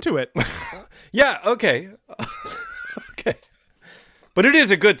plays into it. Yeah, okay. Okay. But it is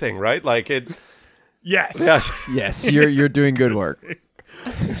a good thing, right? Like it. Yes. Yeah. Yes, you're doing good work.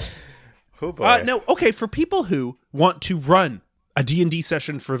 Oh boy. No, okay, for people who want to run a D&D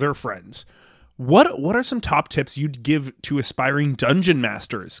session for their friends, what are some top tips you'd give to aspiring dungeon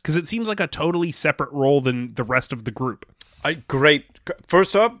masters? Because it seems like a totally separate role than the rest of the group. Great.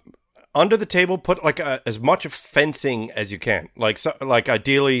 First up, under the table, put like as much fencing as you can. Like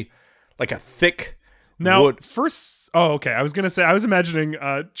ideally, like a thick wood. First, okay. I was gonna say I was imagining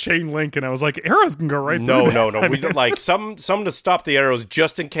chain link, and I was like, arrows can go right through. No. We don't like some to stop the arrows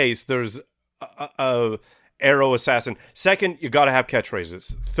just in case there's a arrow assassin. Second, you got to have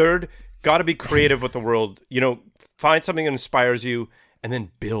catchphrases. Third, got to be creative with the world. You know, find something that inspires you, and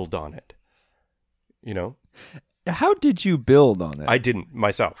then build on it. You know. How did you build on it? I didn't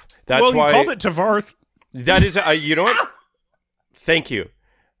myself. That's why you called it Tavarth. That is, you know what? Thank you.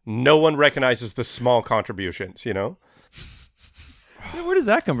 No one recognizes the small contributions. You know. Where does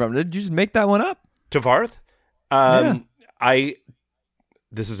that come from? Did you just make that one up? Tavarth? Yeah.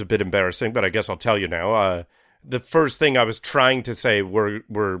 This is a bit embarrassing, but I guess I'll tell you now. The first thing I was trying to say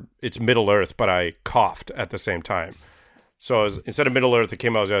were it's Middle Earth, but I coughed at the same time. So instead of Middle Earth, it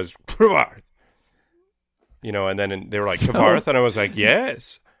came out as Tavarth. You know, and then they were like, Tavarth, and I was like,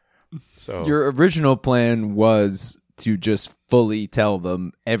 yes. So your original plan was to just fully tell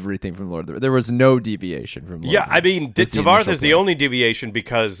them everything from Lord of the Rings. There was no deviation from Lord of the Rings. I mean, Tavarth is the only deviation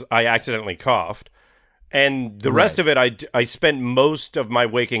because I accidentally coughed. And the rest of it, I spent most of my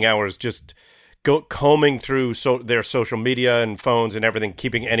waking hours just combing through their social media and phones and everything,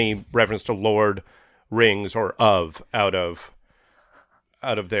 keeping any reference to Lord, Rings, or out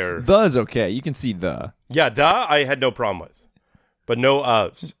of their... The's okay. You can see the. Yeah, I had no problem with. But no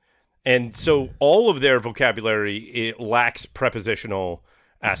ofs. And so all of their vocabulary, it lacks prepositional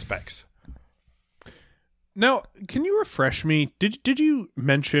aspects. Now, can you refresh me? Did you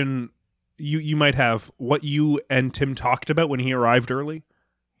mention you might have what you and Tim talked about when he arrived early?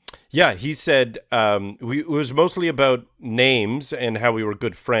 Yeah, he said it was mostly about names and how we were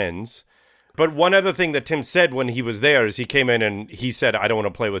good friends. But one other thing that Tim said when he was there is he came in and he said, I don't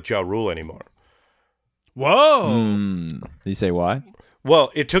want to play with Ja Rule anymore. Whoa. Did you say why?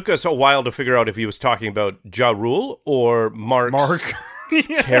 Well, it took us a while to figure out if he was talking about Ja Rule or Mark's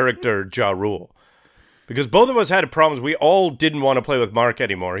character Ja Rule. Because both of us had problems. We all didn't want to play with Mark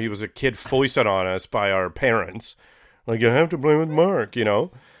anymore. He was a kid foisted on us by our parents. Like, you have to play with Mark, you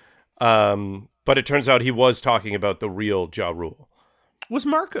know? But it turns out he was talking about the real Ja Rule. Was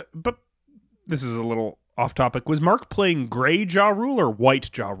Mark, but this is a little off topic, was Mark playing gray Ja Rule or white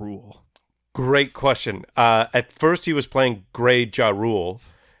Ja Rule? Great question. At first he was playing gray Ja Rule,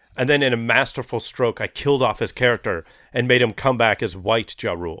 and then in a masterful stroke, I killed off his character and made him come back as white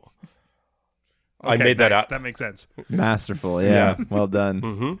Ja Rule. Okay, I made that up. That makes sense. Masterful, yeah. Well done.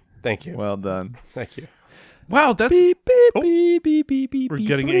 Mm-hmm. Thank you. Well done. Thank you. Wow, that's... Beep, beep, Oh. beep, beep, beep, beep, We're beep,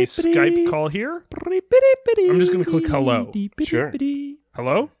 getting a beep, Skype beep, call here. beep, beep, beep, I'm just gonna click hello. beep, beep, Sure. beep.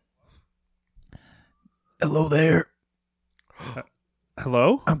 Hello? Hello there.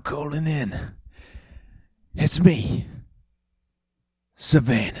 Hello? I'm calling in. It's me,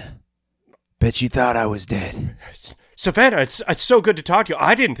 Savannah. Bet you thought I was dead. Savannah, it's so good to talk to you.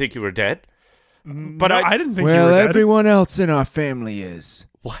 I didn't think you were dead. But No, I didn't think you Well, were dead. everyone else in our family is.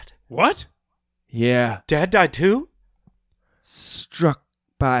 What? What? Yeah, Dad died too? struck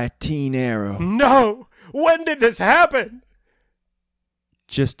by a teen arrow. No! When did this happen?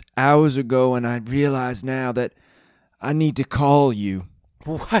 Just hours ago, and I realize now that I need to call you.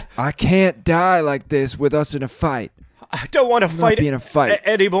 What? I can't die like this with us in a fight. I don't want to fight be in a fight.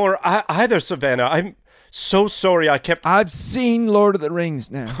 Anymore either, Savannah. I'm so sorry I kept... I've seen Lord of the Rings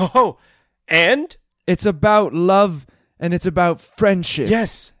now. Oh, and? It's about love, and it's about friendship.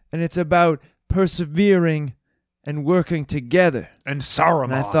 Yes. And it's about persevering and working together. And Saruman.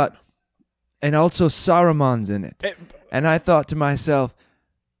 And I thought, and also Saruman's in it. Eh, And I thought to myself,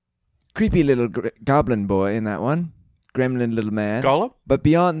 creepy little goblin boy in that one. Gremlin little man. Gollum? But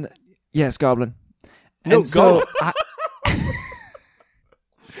beyond, yes, goblin. No, And so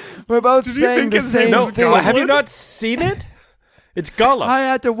we're both Did you saying think the his name same No, was thing. Gollum? have you not seen it? It's Gollum. I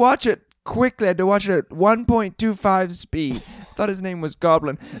had to watch it quickly. I had to watch it at 1.25 speed. Thought his name was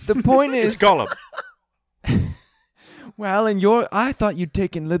Goblin. The point It's is, Gollum. well, I thought you'd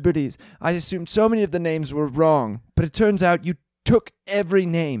taken liberties. I assumed so many of the names were wrong, but it turns out you took every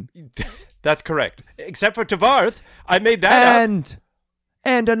name. That's correct. Except for Tavarth. I made that up.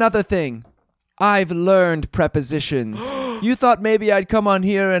 And another thing, I've learned prepositions. You thought maybe I'd come on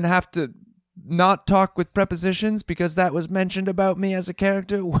here and have to not talk with prepositions because that was mentioned about me as a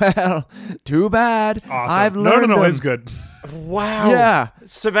character? Well, too bad. Awesome. I've learned No, them. it's good. Wow. Yeah.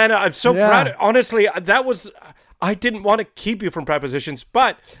 Savannah, I'm so Yeah. proud. Honestly, that was... I didn't want to keep you from prepositions,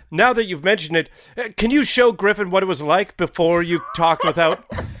 but now that you've mentioned it, can you show Griffin what it was like before you talked without...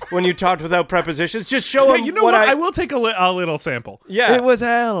 when you talked without prepositions? Just show him Hey, you know what? I will take a little sample. Yeah. It was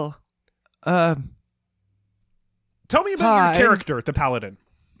hell. Tell me about Hi. your character, the Paladin.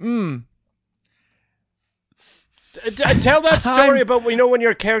 Tell that story about, when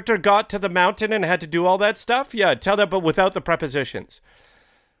your character got to the mountain and had to do all that stuff? Yeah, tell that, but without the prepositions.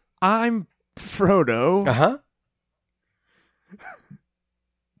 I'm Frodo, Uh-huh.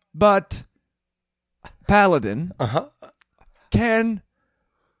 but Paladin Uh-huh. can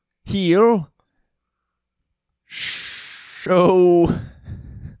heal, show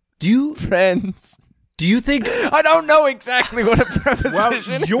friends. Do you think... I don't know exactly what a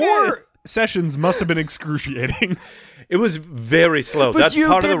preposition Your is. sessions must have been excruciating. It was very slow. But That's you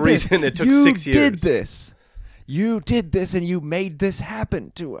part of the did this. reason it took you 6 years. You did this. You did this, and you made this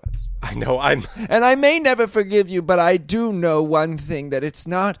happen to us. I know, I'm... And I may never forgive you, but I do know one thing, that it's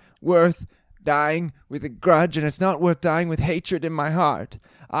not worth dying with a grudge, and it's not worth dying with hatred in my heart.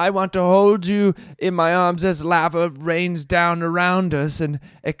 I want to hold you in my arms as lava rains down around us and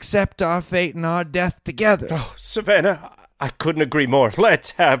accept our fate and our death together. Oh, Savannah, I couldn't agree more.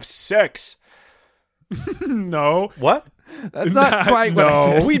 Let's have sex. No. What? That's not quite what I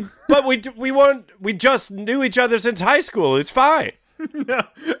no. said. We just knew each other since high school. It's fine.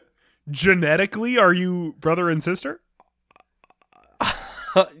 Genetically, are you brother and sister?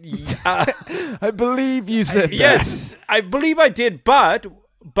 I believe you said that. Yes, I believe I did, but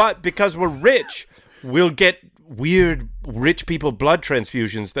because we're rich, we'll get weird rich people blood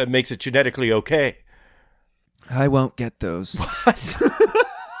transfusions that makes it genetically okay. I won't get those.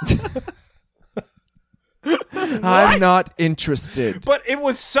 I'm not interested. But it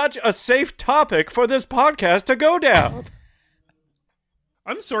was such a safe topic for this podcast to go down.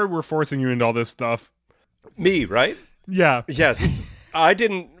 I'm sorry we're forcing you into all this stuff. Me, right? Yeah. Yes. I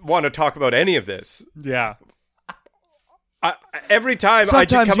didn't want to talk about any of this. Yeah. Every time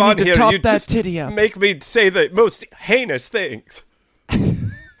Sometimes I come you on need to here, top you that just titty up. make me say the most heinous things.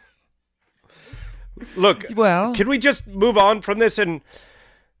 Look, Well, can we just move on from this and...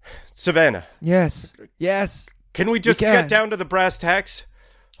 Savannah, yes. can we just We can. get down to the brass tacks?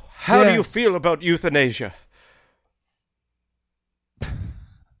 How do you Yes. feel about euthanasia?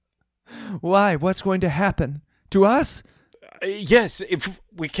 Why? What's going to happen to us? Yes, if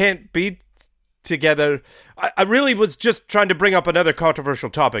we can't be together. I really was just trying to bring up another controversial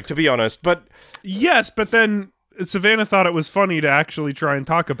topic, to be honest, but... Yes, but then Savannah thought it was funny to actually try and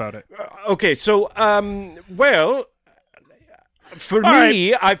talk about it. Okay, so, well... For All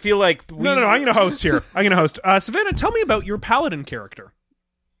me, I feel like we... No, I'm going to host here. Savannah, tell me about your paladin character.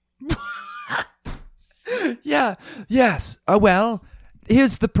 Yeah. Yes. Well,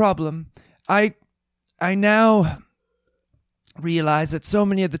 here's the problem. I now realize that so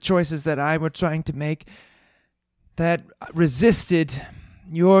many of the choices that I were trying to make that resisted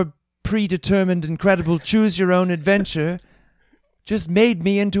your predetermined, incredible choose-your-own-adventure just made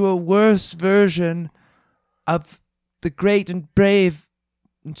me into a worse version of the great and brave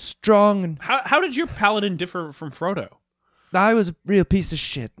and strong, and How did your paladin differ from Frodo? I was a real piece of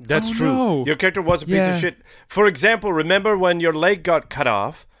shit. That's Oh, true. no. Your character was a piece Yeah. of shit. For example, remember when your leg got cut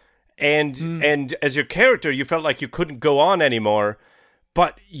off, and as your character, you felt like you couldn't go on anymore,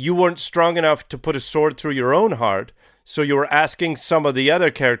 but you weren't strong enough to put a sword through your own heart, so you were asking some of the other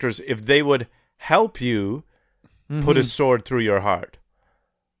characters if they would help you put a sword through your heart.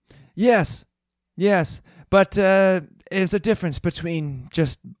 Yes, but there's a difference between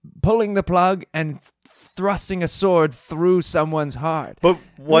just pulling the plug and thrusting a sword through someone's heart. But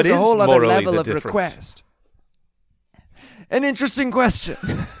what There's is a whole other morally level the of difference? request? An interesting question.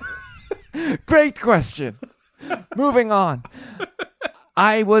 Great question. Moving on.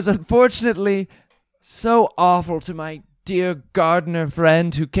 I was unfortunately so awful to my dear gardener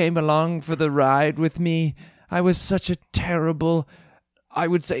friend who came along for the ride with me. I was such a terrible, I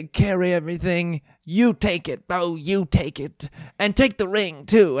would say, carry everything. You take it. Oh, you take it. And take the ring,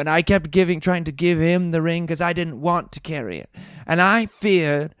 too. And I kept trying to give him the ring because I didn't want to carry it. And I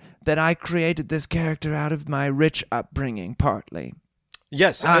feared that I created this character out of my rich upbringing, partly.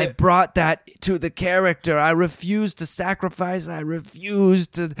 Yes. I brought that to the character. I refused to sacrifice. I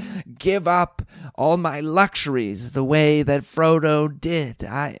refused to give up all my luxuries the way that Frodo did.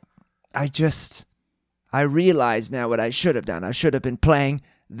 I realize now what I should have done. I should have been playing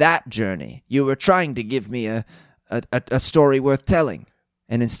that journey. You were trying to give me a story worth telling,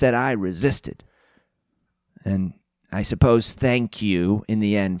 and instead I resisted. And I suppose thank you in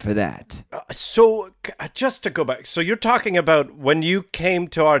the end for that. So, just to go back, so you're talking about when you came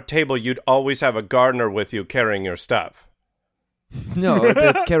to our table, you'd always have a gardener with you carrying your stuff. No,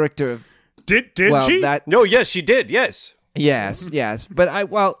 the character of... Did well, she? that... No, yes, she did, yes. Yes. But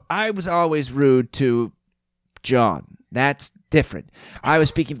I was always rude to John. That's different. I was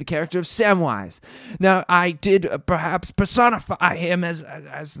speaking of the character of Samwise. Now, I did perhaps personify him as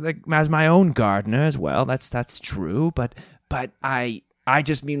my own gardener as well. That's true. But I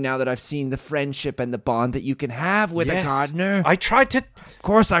just mean now that I've seen the friendship and the bond that you can have with a Yes. gardener. I tried to... Of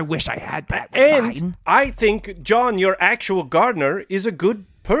course, I wish I had that with And mine. I think John, your actual gardener, is a good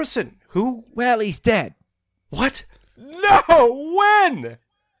person who... Well, he's dead. What? No! When?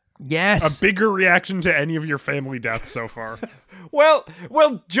 Yes. A bigger reaction to any of your family deaths so far. Well,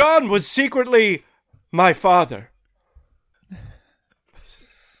 John was secretly my father.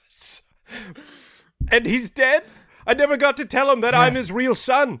 And he's dead? I never got to tell him that I'm Yes. his real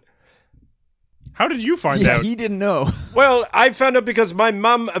son. How did you find yeah, out? he didn't know. Well, I found out because my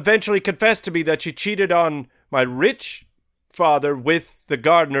mom eventually confessed to me that she cheated on my rich father with the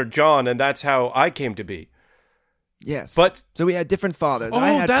gardener, John, and that's how I came to be. Yes. But- so we had different fathers. Oh, I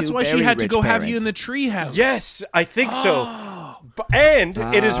had that's two why she very had to rich go have you in parents. the treehouse. Yes, I think so. And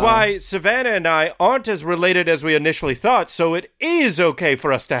it is why Savannah and I aren't as related as we initially thought, so it is okay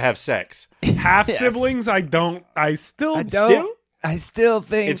for us to have sex. Half Yes. siblings, I still I still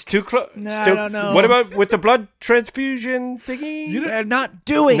think It's too close. No, I don't know. What about with the blood transfusion thingy? they're not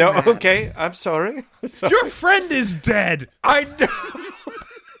doing No, that. okay, I'm sorry. Your friend is dead. I know.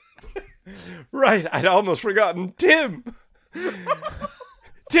 Right, I'd almost forgotten. Tim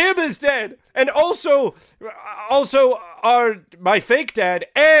is dead, and also my fake dad,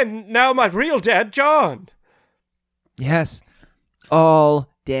 and now my real dad, John. Yes. All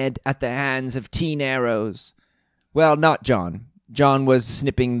dead at the hands of teen arrows. Well, not John. John was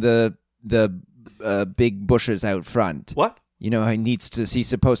snipping the big bushes out front. What? You know, he's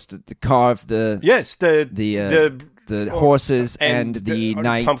supposed to carve the horses and the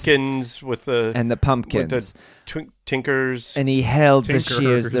knights, pumpkins with the pumpkins with the tinkers, and he held the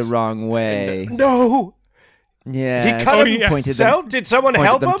shears the wrong way. No. Yeah, he cut himself. Did someone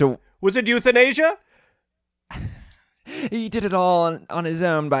help him? Was it euthanasia? He did it all on his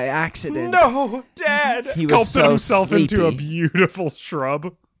own by accident. No, Dad. He sculpted himself sleepy. into a beautiful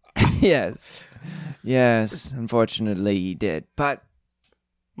shrub. Yes, unfortunately he did. But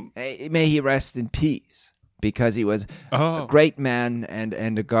may he rest in peace, because he was a great man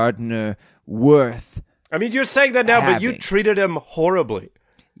and a gardener worth. I mean, you're saying that now, having. but you treated him horribly.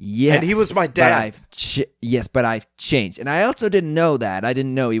 Yes. And he was my dad. But I've changed. And I also didn't know that. I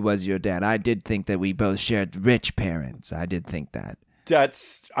didn't know he was your dad. I did think that we both shared rich parents. I did think that.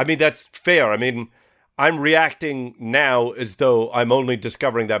 That's fair. I mean, I'm reacting now as though I'm only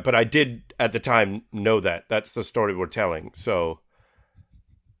discovering that, but I did at the time know that. That's the story we're telling. So,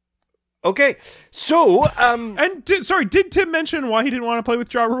 okay. So, did Tim mention why he didn't want to play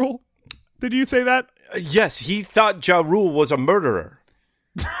with Ja Rule? Did you say that? Yes, he thought Ja Rule was a murderer.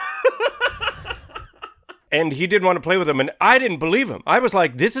 And he didn't want to play with him, and I didn't believe him. I was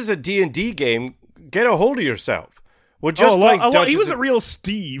like, this is a D&D game. Get a hold of yourself. We're just playing Dungeons. He was a real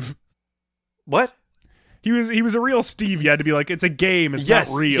Steve. What? He was a real Steve. You had to be like, it's a game. It's not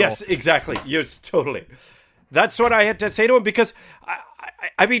real. Yes, exactly. Yes, totally. That's what I had to say to him, because,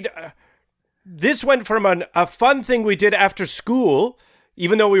 I mean, this went from a fun thing we did after school,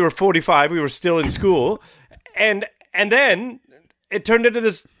 even though we were 45, we were still in school, and then it turned into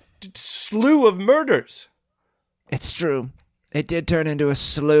this slew of murders. It's true. It did turn into a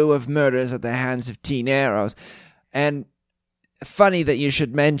slew of murders at the hands of teen arrows. And funny that you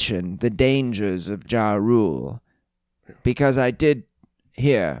should mention the dangers of Ja Rule, because I did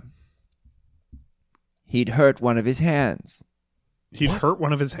hear he'd hurt one of his hands. He'd hurt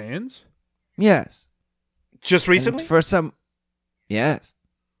one of his hands? Yes. Just recently? Yes.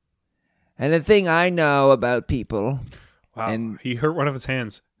 And the thing I know about people... Wow, and he hurt one of his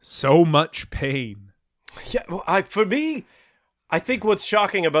hands. So much pain. Yeah, well, for me, I think what's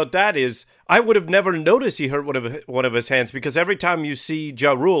shocking about that is I would have never noticed he hurt one of his hands, because every time you see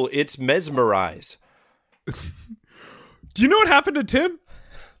Ja Rule, it's mesmerize. Do you know what happened to Tim?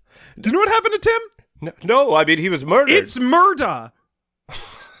 No, I mean, he was murdered. It's murder.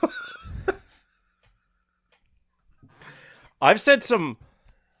 I've said some...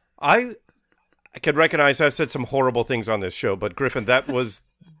 I can recognize I've said some horrible things on this show, but Griffin, that was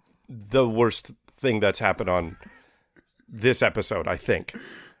the worst thing that's happened on this episode, I think.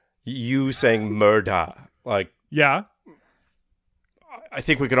 You saying murder. Like, yeah. I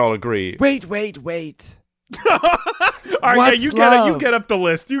think we can all agree. Wait. All right, What's you love? get up the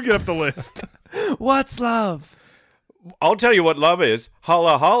list. What's love? I'll tell you what love is.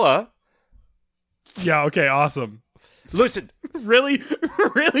 Holla holla. Yeah, okay, awesome. Listen. Really,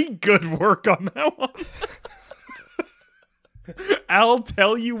 really good work on that one. I'll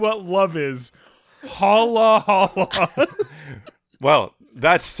tell you what love is. Holla holla. Well,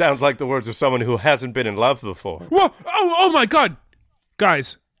 that sounds like the words of someone who hasn't been in love before. Whoa! Oh my God,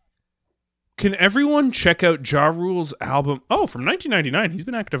 guys! Can everyone check out Ja Rule's album? Oh, from 1999. He's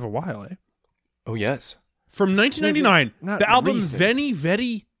been active a while, eh? Oh yes, from 1999. The album recent? Veni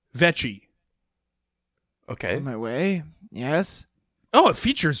Vedi Veci. Okay. On my way. Yes. Oh, it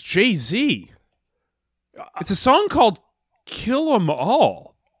features Jay-Z. It's a song called "Kill 'Em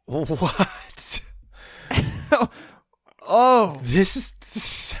All." What? Oh, This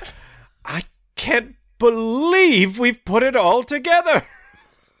is... I can't believe we've put it all together.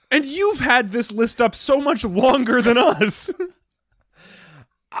 And you've had this list up so much longer than us.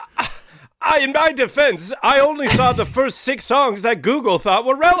 In my defense, I only saw the first 6 songs that Google thought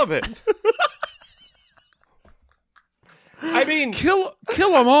were relevant. I mean... Kill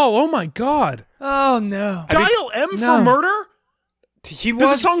 'Em All. Oh, my God. oh no. Dial M no. for murder? He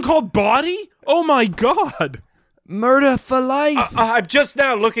There's was... a song called Body? Oh, my God. Murder for life. I'm just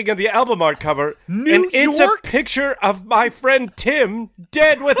now looking at the album art cover, New and it's York? a picture of my friend Tim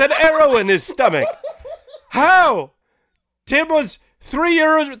dead with an arrow in his stomach. How? Tim was 3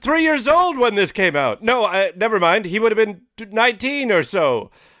 years old when this came out. No, never mind. He would have been 19 or so.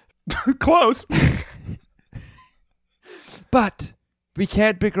 Close. But we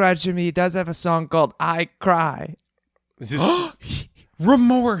can't begrudge him. He does have a song called I Cry.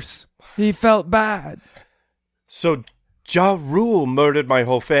 Remorse. He felt bad. So Ja Rule murdered my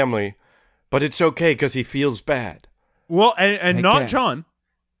whole family, but it's okay because he feels bad. Well, and I not guess. John.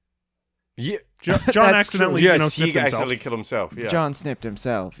 Yeah. John That's accidentally, true. Yes, snipped he himself. accidentally killed himself. Yeah. John snipped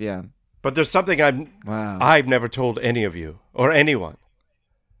himself, yeah. But there's something Wow. I've never told any of you or anyone.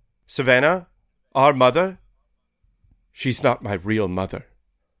 Savannah, our mother, she's not my real mother.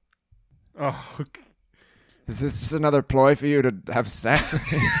 Oh, Is this just another ploy for you to have sex?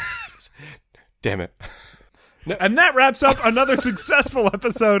 Damn it. and that wraps up another successful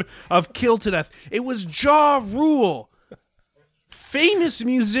episode of Kill to Death. It was Ja Rule, famous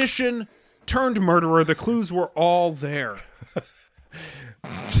musician turned murderer. The clues were all there.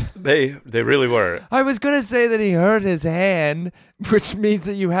 They really were. I was going to say that he hurt his hand, which means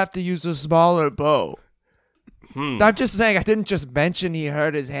that you have to use a smaller bow. I'm just saying, I didn't just mention he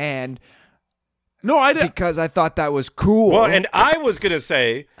hurt his hand. No, I didn't. Because I thought that was cool. Well, and I was going to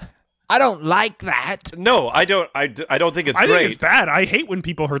say, I don't like that. no, I don't think it's I great. think it's bad. I hate when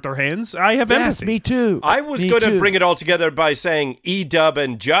people hurt their hands. I have Yes, empathy. me too. I was Me going to too. bring it all together by saying E-Dub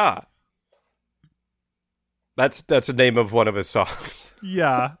and Ja. That's the name of one of his songs.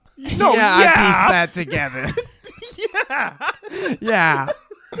 Yeah. No, I pieced that together. Yeah.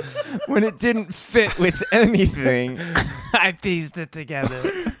 When it didn't fit with anything, I pieced it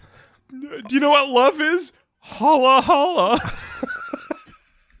together. Do you know what love is? Holla holla.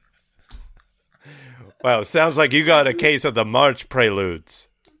 Wow, sounds like you got a case of the March Preludes.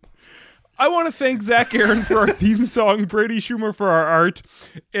 I want to thank Zach Aaron for our theme song, Brady Schumer for our art.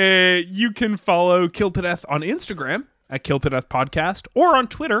 You can follow Kill to Death on Instagram at Kill to Death Podcast or on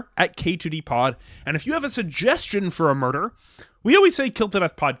Twitter at K2D Pod. And if you have a suggestion for a murder, we always say Kill to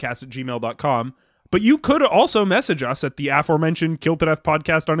Death Podcast at gmail.com. But you could also message us at the aforementioned Kill to Death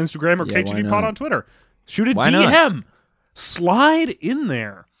Podcast on Instagram or Yeah, K2D why Pod not? on Twitter. Shoot a Why DM. not? Slide in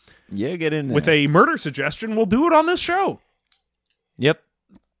there. Yeah, get in there. With a murder suggestion, we'll do it on this show. Yep.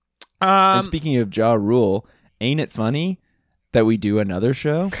 And speaking of Ja Rule, ain't it funny that we do another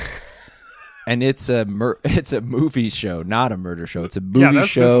show? And it's a movie show, not a murder show. It's a movie that's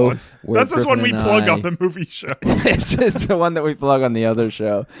show. this one. where That's this one we Griffin plug and I- on the movie show. This is the one that we plug on the other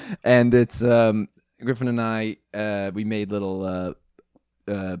show, and it's Griffin and I. We made little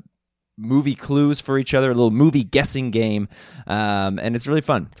movie clues for each other, a little movie guessing game, and it's really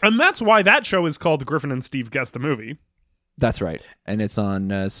fun. And that's why that show is called Griffin and Steve Guess the Movie. That's right, and it's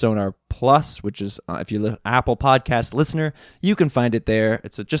on Sonar Plus, which is if you're Apple Podcast listener, you can find it there.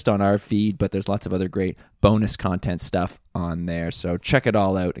 It's just on our feed, but there's lots of other great bonus content stuff on there. So check it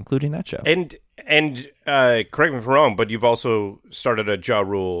all out, including that show. And correct me if I'm wrong, but you've also started a Ja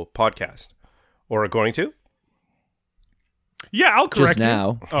Rule podcast, or are going to? Yeah, I'll correct Just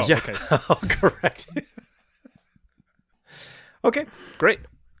now. you. Oh, Yeah, okay. I'll correct you. Okay, great,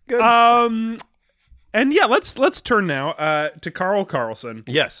 good. And yeah, let's turn now to Carl Carlson.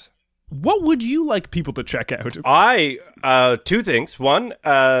 Yes. What would you like people to check out? Two things. One,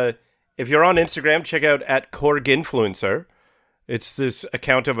 if you're on Instagram, check out at @KorgInfluencer. It's this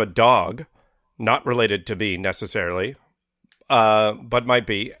account of a dog, not related to me necessarily, but might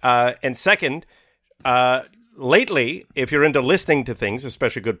be. And second, lately, if you're into listening to things,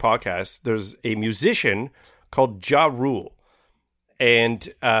 especially good podcasts, there's a musician called Ja Rule,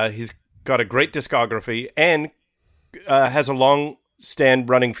 and he's got a great discography and has a long-stand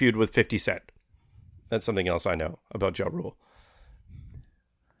running feud with 50 Cent. That's something else I know about Ja Rule.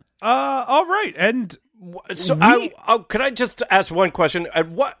 All right, and So, could I just ask one question?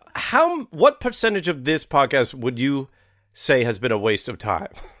 What percentage of this podcast would you say has been a waste of time?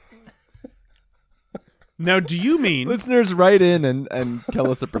 now, do you mean Listeners, write in and tell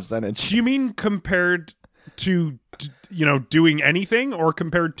us a percentage. do you mean compared to doing anything, or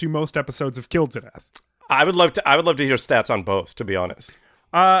compared to most episodes of Killed to Death? I would love to hear stats on both, to be honest.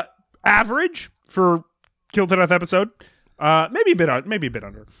 Average for Killed to Death episode, maybe a bit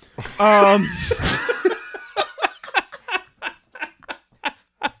under.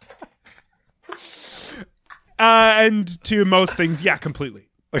 And to most things, yeah, completely.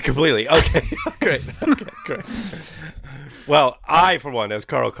 Completely. Okay. Great. Okay, great. Well, I, for one, as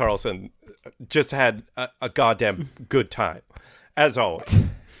Carl Carlson, just had a goddamn good time, as always.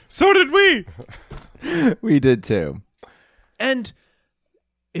 So did we. We did too. And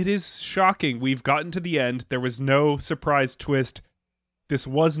it is shocking. We've gotten to the end. There was no surprise twist. This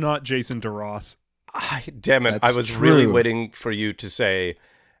was not Jason DeRoss. Damn it. That's I was really true. waiting for you to say,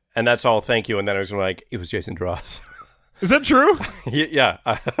 and that's all, thank you. And then I was like, it was Jason Ross. Is that true? Yeah.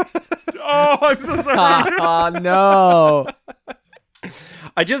 Oh, I'm so sorry. Oh, no.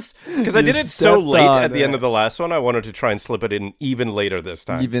 I just, because I You did it so stepped late on at the end it. of the last one, I wanted to try and slip it in even later this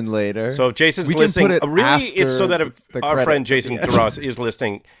time. Even later. So if Jason's We can listening, put it really, it's so that if after the our friend credits Jason at the end. DeRoss is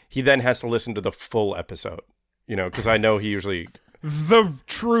listening, he then has to listen to the full episode, because I know he usually the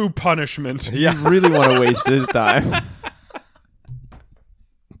true punishment. You really want to waste his time.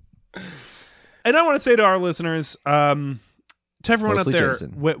 And I want to say to our listeners, to everyone Mostly out there,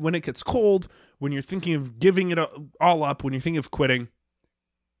 Jason. when it gets cold, when you're thinking of giving it all up, when you're thinking of quitting,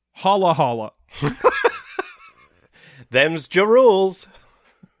 holla holla. Them's your rules.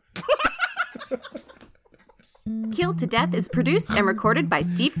 Killed to Death is produced and recorded by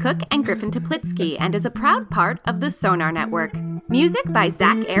Steve Cook and Griffin Toplitsky and is a proud part of the Sonar Network. Music by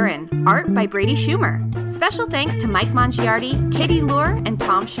Zach Aaron. Art by Brady Schumer. Special thanks to Mike Mongiardi, Katie Lure, and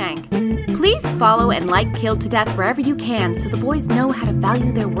Tom Shank. Please follow and like Killed to Death wherever you can so the boys know how to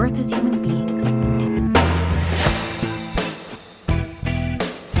value their worth as human beings.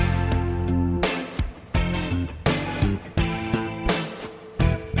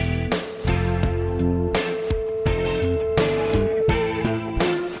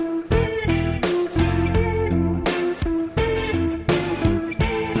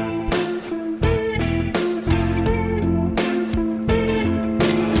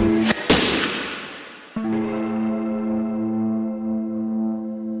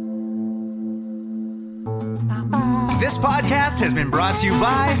 This podcast has been brought to you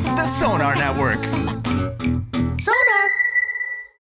by the Sonar Network.